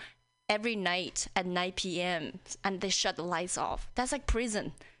room every night at 9 p.m. and they shut the lights off. That's like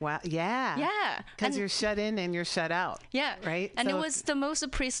prison. Wow. Yeah. Yeah. Because you're shut in and you're shut out. Yeah. Right. And it was the most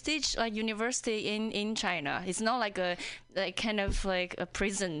prestige like university in China. It's not like a kind of like a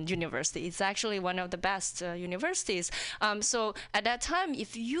prison university. It's actually one of the best universities. So at that time,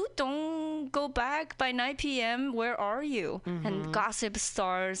 if you don't go back by 9 p.m., where are you? Mm-hmm. And gossip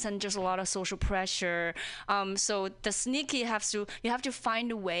starts and just a lot of social pressure. So the sneaky you have to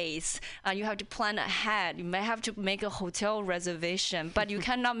find ways. You have to plan ahead. You may have to make a hotel reservation, but you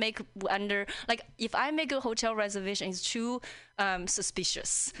cannot make under, like if I make a hotel reservation, it's too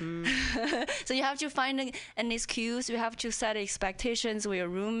suspicious. So you have to find an excuse. You have to set expectations with your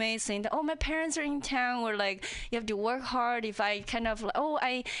roommates, saying that, oh, my parents are in town, or like you have to work hard. If I kind of like, oh,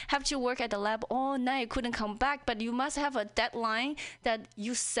 I have to work at the lab all night, couldn't come back, but you must have a deadline that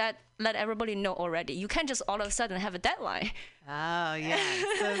you set, let everybody know already. You can't just all of a sudden have a deadline. Oh yeah,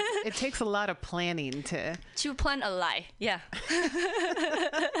 so it takes a lot of planning to plan a lie. Yeah.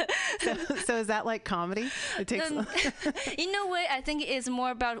 So is that like comedy? It takes. In a way, I think it's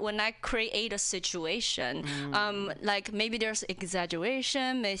more about when I create a situation. Like maybe there's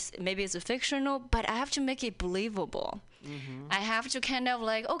exaggeration, maybe it's fictional, but I have to make it believable. Mm-hmm. I have to kind of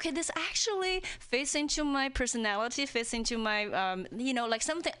like, okay, this actually fits into my personality, fits into my, like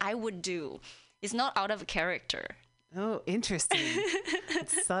something I would do. It's not out of character. Oh, interesting.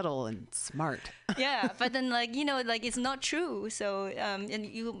 It's subtle and smart. Yeah, but then like, like it's not true. So, and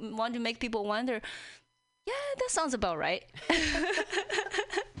you want to make people wonder, yeah, that sounds about right.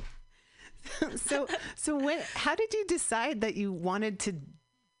 So how did you decide that you wanted to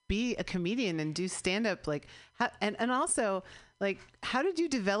be a comedian and do stand-up? Like, and also, like, how did you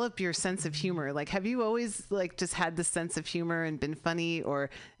develop your sense of humor? Like, have you always like just had the sense of humor and been funny, or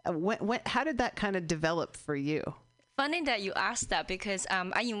how did that kind of develop for you? Funny that you asked that, because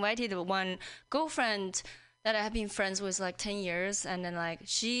I invited one girlfriend that I have been friends with like 10 years. And then like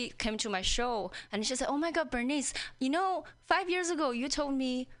she came to my show and she said, oh my God, Bernice, 5 years ago you told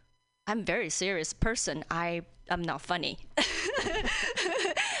me I'm a very serious person. I'm not funny.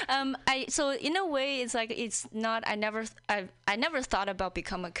 So in a way, it's like it's not. I never thought about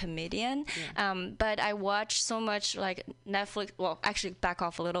become a comedian. But I watch so much like Netflix. Well, actually, back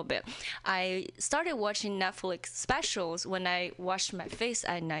off a little bit. I started watching Netflix specials when I washed my face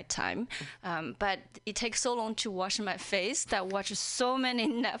at nighttime. But it takes so long to wash my face that I watch so many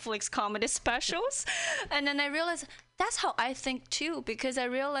Netflix comedy specials, and then I realized that's how I think too, because I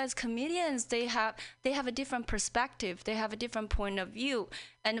realize comedians they have a different perspective, they have a different point of view.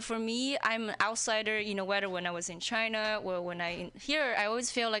 And for me, I'm an outsider, whether when I was in China or when I'm here, I always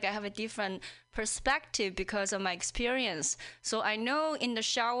feel like I have a different perspective because of my experience. So I know in the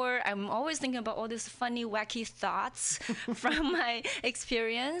shower, I'm always thinking about all these funny, wacky thoughts from my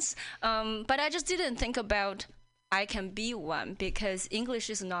experience. But I just didn't think about I can be one because English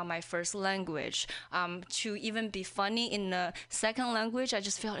is not my first language. To even be funny in the second language, I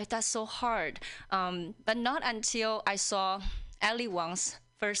just feel like that's so hard. But not until I saw Ali Wang's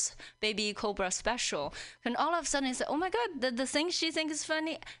first Baby Cobra special. And all of a sudden, it's like, oh my God, the thing she thinks is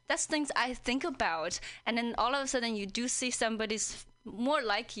funny, that's things I think about. And then all of a sudden, you do see somebody's more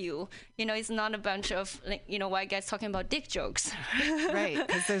like you. It's not a bunch of white guys talking about dick jokes. Right,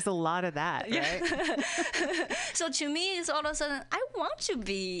 because there's a lot of that, right? So to me, it's all of a sudden I want to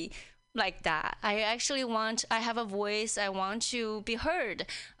be like that. I have a voice. I want to be heard.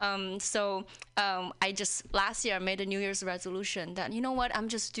 So I just last year I made a New Year's resolution that I'm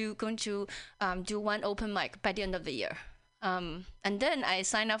just going to do one open mic by the end of the year. And then I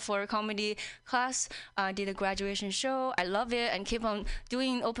signed up for a comedy class, did a graduation show. I love it and keep on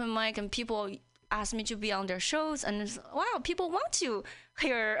doing open mic, and people ask me to be on their shows. And wow, people want to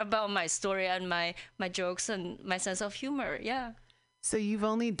hear about my story and my jokes and my sense of humor. Yeah. So you've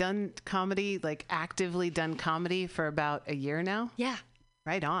only done comedy, like actively done comedy for about a year now? Yeah.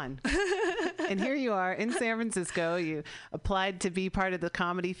 Right on. And here you are in San Francisco. You applied to be part of the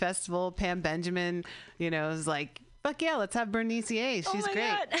comedy festival. Pam Benjamin, was like, fuck yeah, let's have Bernice A. She's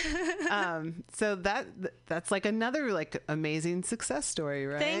great. So that's like another like amazing success story,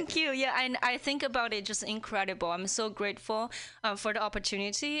 right? Thank you. Yeah, and I think about it just incredible. I'm so grateful for the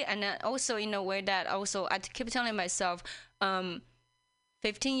opportunity, and also in a way that also I keep telling myself,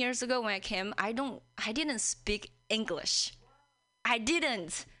 15 years ago when I came, I didn't speak English. I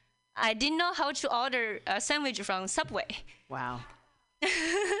didn't know how to order a sandwich from Subway. Wow.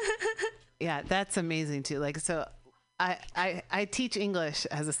 Yeah, that's amazing too. Like, so I teach English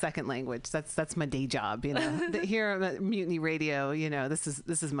as a second language. That's my day job, Here at Mutiny Radio, this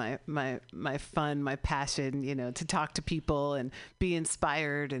is my fun, my passion, to talk to people and be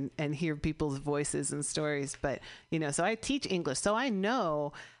inspired and hear people's voices and stories. But, so I teach English, so I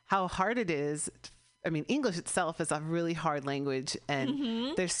know how hard it is. I mean, English itself is a really hard language,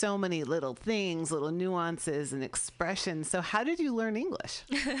 and there's so many little things, little nuances and expressions. So how did you learn English?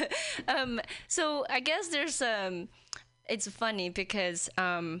 So I guess there's it's funny because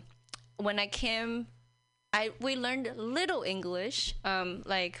when I came, we learned little English,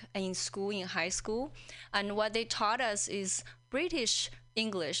 like in school, in high school, and what they taught us is British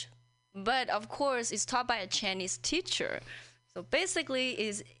English, but of course it's taught by a Chinese teacher. So basically,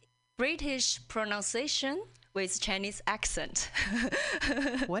 is British pronunciation with Chinese accent.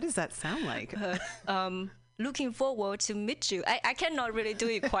 What does that sound like? Looking forward to meet you. I cannot really do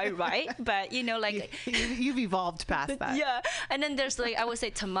it quite right, but you've evolved past that. Yeah, and then there's I would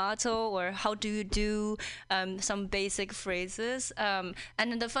say tomato or how do you do, some basic phrases. And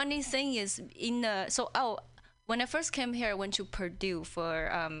then the funny thing is when I first came here, I went to Purdue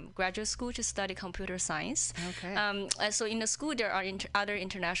for graduate school to study computer science. Okay. So in the school, there are other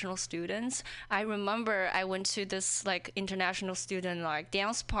international students. I remember I went to this international student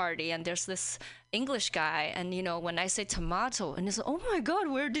dance party, and there's this English guy, and when I say tomato, and he's like, oh my God,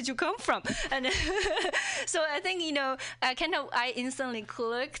 where did you come from? And so I think I instantly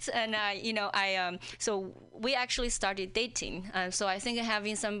clicked, and so we actually started dating. So I think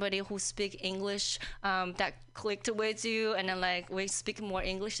having somebody who speaks English that clicked with you, and then we speak more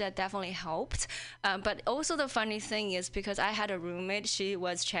English, that definitely helped. But also the funny thing is, because I had a roommate, she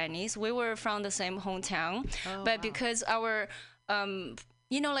was Chinese. We were from the same hometown, but because our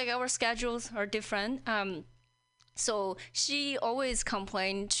our schedules are different. So she always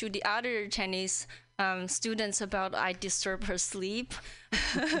complained to the other Chinese students about I disturb her sleep.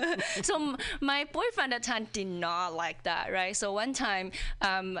 So my boyfriend at the time did not like that, right? So one time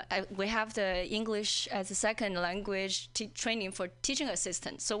we have the English as a second language training for teaching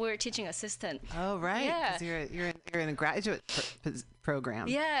assistant. So we're teaching assistant. Oh, right. Yeah. 'Cause you're in a graduate program.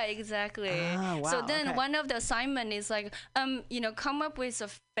 Yeah, exactly. Oh, wow. So then okay. one of the assignment is come up with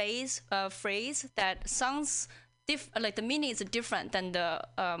a phrase that sounds like the meaning is different than the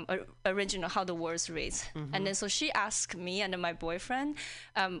original how the words reads. And then so she asked me and then my boyfriend,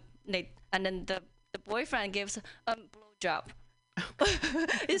 and then the boyfriend gives blowjob.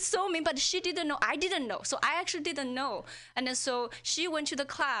 It's so mean, but she didn't know. I didn't know, so I actually didn't know. And then so she went to the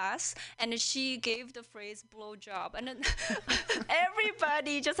class and then she gave the phrase blowjob, and then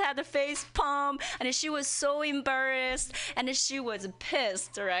everybody just had the face palm, and then she was so embarrassed, and then she was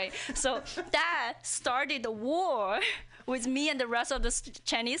pissed, right? So that started the war with me and the rest of the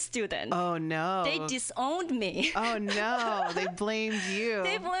Chinese students. Oh no! They disowned me. Oh no! They blamed you.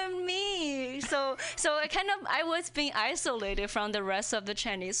 They blamed me. So I was being isolated from the rest of the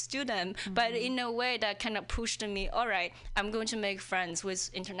Chinese student, but in a way that kind of pushed me. All right, I'm going to make friends with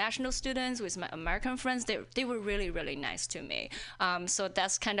international students, with my American friends. They were really, really nice to me. So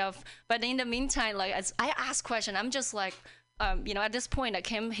that's kind of. But in the meantime, like as I ask questions, I'm just like. At this point, I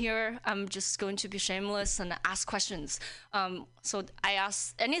came here, I'm just going to be shameless and ask questions. So I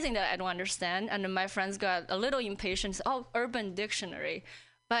asked anything that I don't understand, and then my friends got a little impatient. Oh, Urban Dictionary.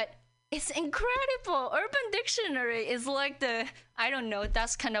 But it's incredible. Urban Dictionary is like I don't know,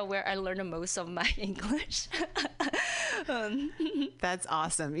 that's kind of where I learned most of my English. That's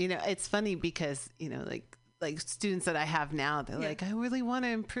awesome. It's funny because, like students that I have now, they're like, I really want to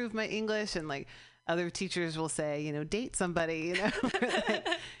improve my English, and like, other teachers will say, date somebody,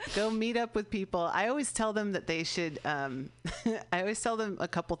 go meet up with people. I always tell them that they should, I always tell them a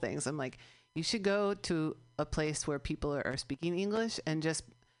couple things. I'm like, you should go to a place where people are speaking English and just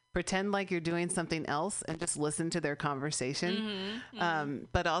pretend like you're doing something else and just listen to their conversation.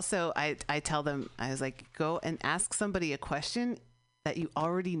 But also I tell them, I was like, go and ask somebody a question that you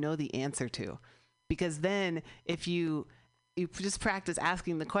already know the answer to. Because then if you just practice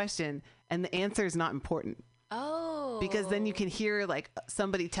asking the question and the answer is not important. Oh. Because then you can hear like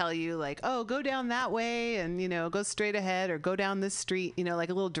somebody tell you like, oh, go down that way and, go straight ahead or go down this street, like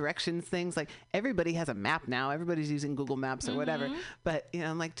a little directions things. Like everybody has a map now. Everybody's using Google Maps or whatever. But,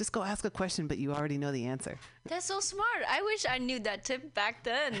 I'm like, just go ask a question, but you already know the answer. That's so smart. I wish I knew that tip back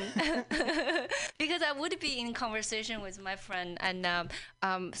then. Because I would be in conversation with my friend and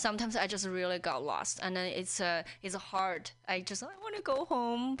sometimes I just really got lost. And then it's hard. I want to go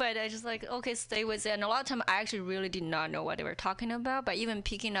home, but I just like, okay, stay with it. And a lot of time I actually really did not know what they were talking about, but even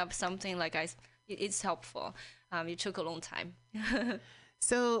picking up something like it's helpful. It took a long time.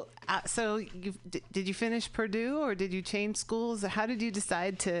 So did you finish Purdue or did you change schools? How did you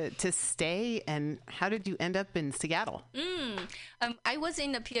decide to stay, and how did you end up in Seattle? I was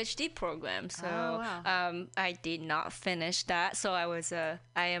in a PhD program, so I did not finish that. So I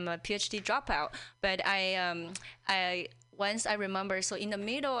am a PhD dropout, but once I remember, so in the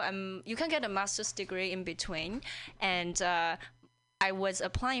middle, you can get a master's degree in between, and I was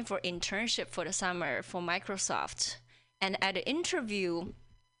applying for internship for the summer for Microsoft. And at the interview,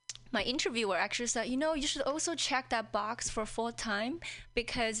 my interviewer actually said, you should also check that box for full-time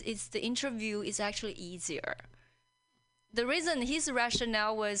because the interview is actually easier. The reason his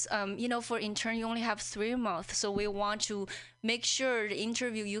rationale was, for intern, you only have 3 months. So we want to make sure the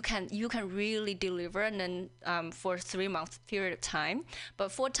interview you can really deliver and then for 3 month period of time.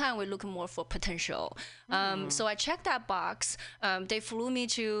 But full time, we look more for potential. So I checked that box. They flew me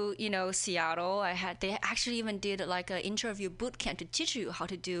to, Seattle. They actually even did like an interview boot camp to teach you how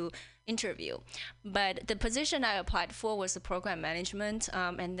to do interview. But the position I applied for was the program management,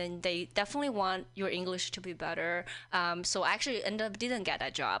 and then they definitely want your English to be better. So I actually didn't get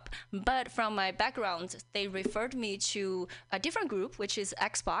that job. But from my background, they referred me to a different group, which is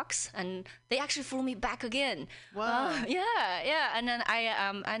Xbox, and they actually flew me back again. Wow. Yeah. And then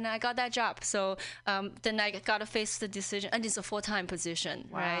I got that job. So then I got to face the decision, and it's a full-time position,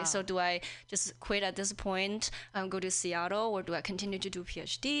 right? So do I just quit at this point, go to Seattle, or do I continue to do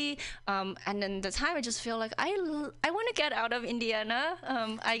PhD? And then the time I just feel like I want to get out of Indiana.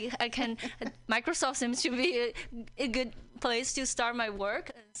 I can. Microsoft seems to be a good place to start my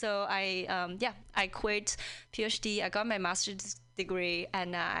work. So I quit PhD. I got my master's degree,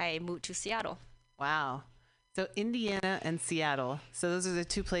 and I moved to Seattle. Wow. So Indiana and Seattle. So those are the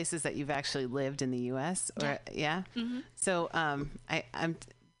two places that you've actually lived in the U.S. Or, yeah. Mm-hmm. So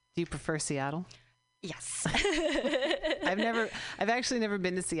do you prefer Seattle? Yes. I've actually never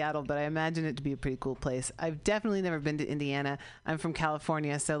been to Seattle, but I imagine it to be a pretty cool place. I've definitely never been to Indiana. I'm from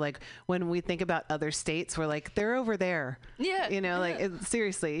California. So like when we think about other states, we're like, they're over there. Yeah.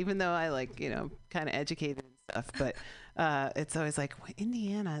 Seriously, even though I kind of educated and stuff, but it's always like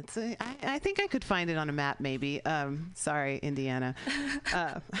Indiana. I think I could find it on a map, maybe. Sorry, Indiana.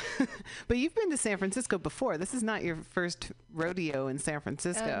 But you've been to San Francisco before. This is not your first rodeo in San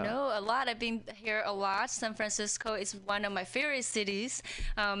Francisco. No, a lot. I've been here a lot. San Francisco is one of my favorite cities,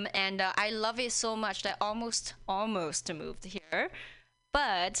 and I love it so much that I almost moved here.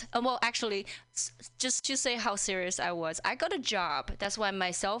 But, well, actually, just to say how serious I was, I got a job. That's why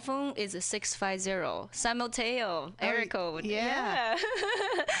my cell phone is a 650 San Mateo area code. Yeah.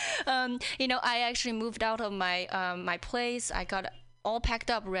 I actually moved out of my my place. I got all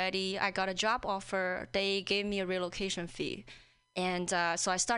packed up, ready. I got a job offer. They gave me a relocation fee. And so I started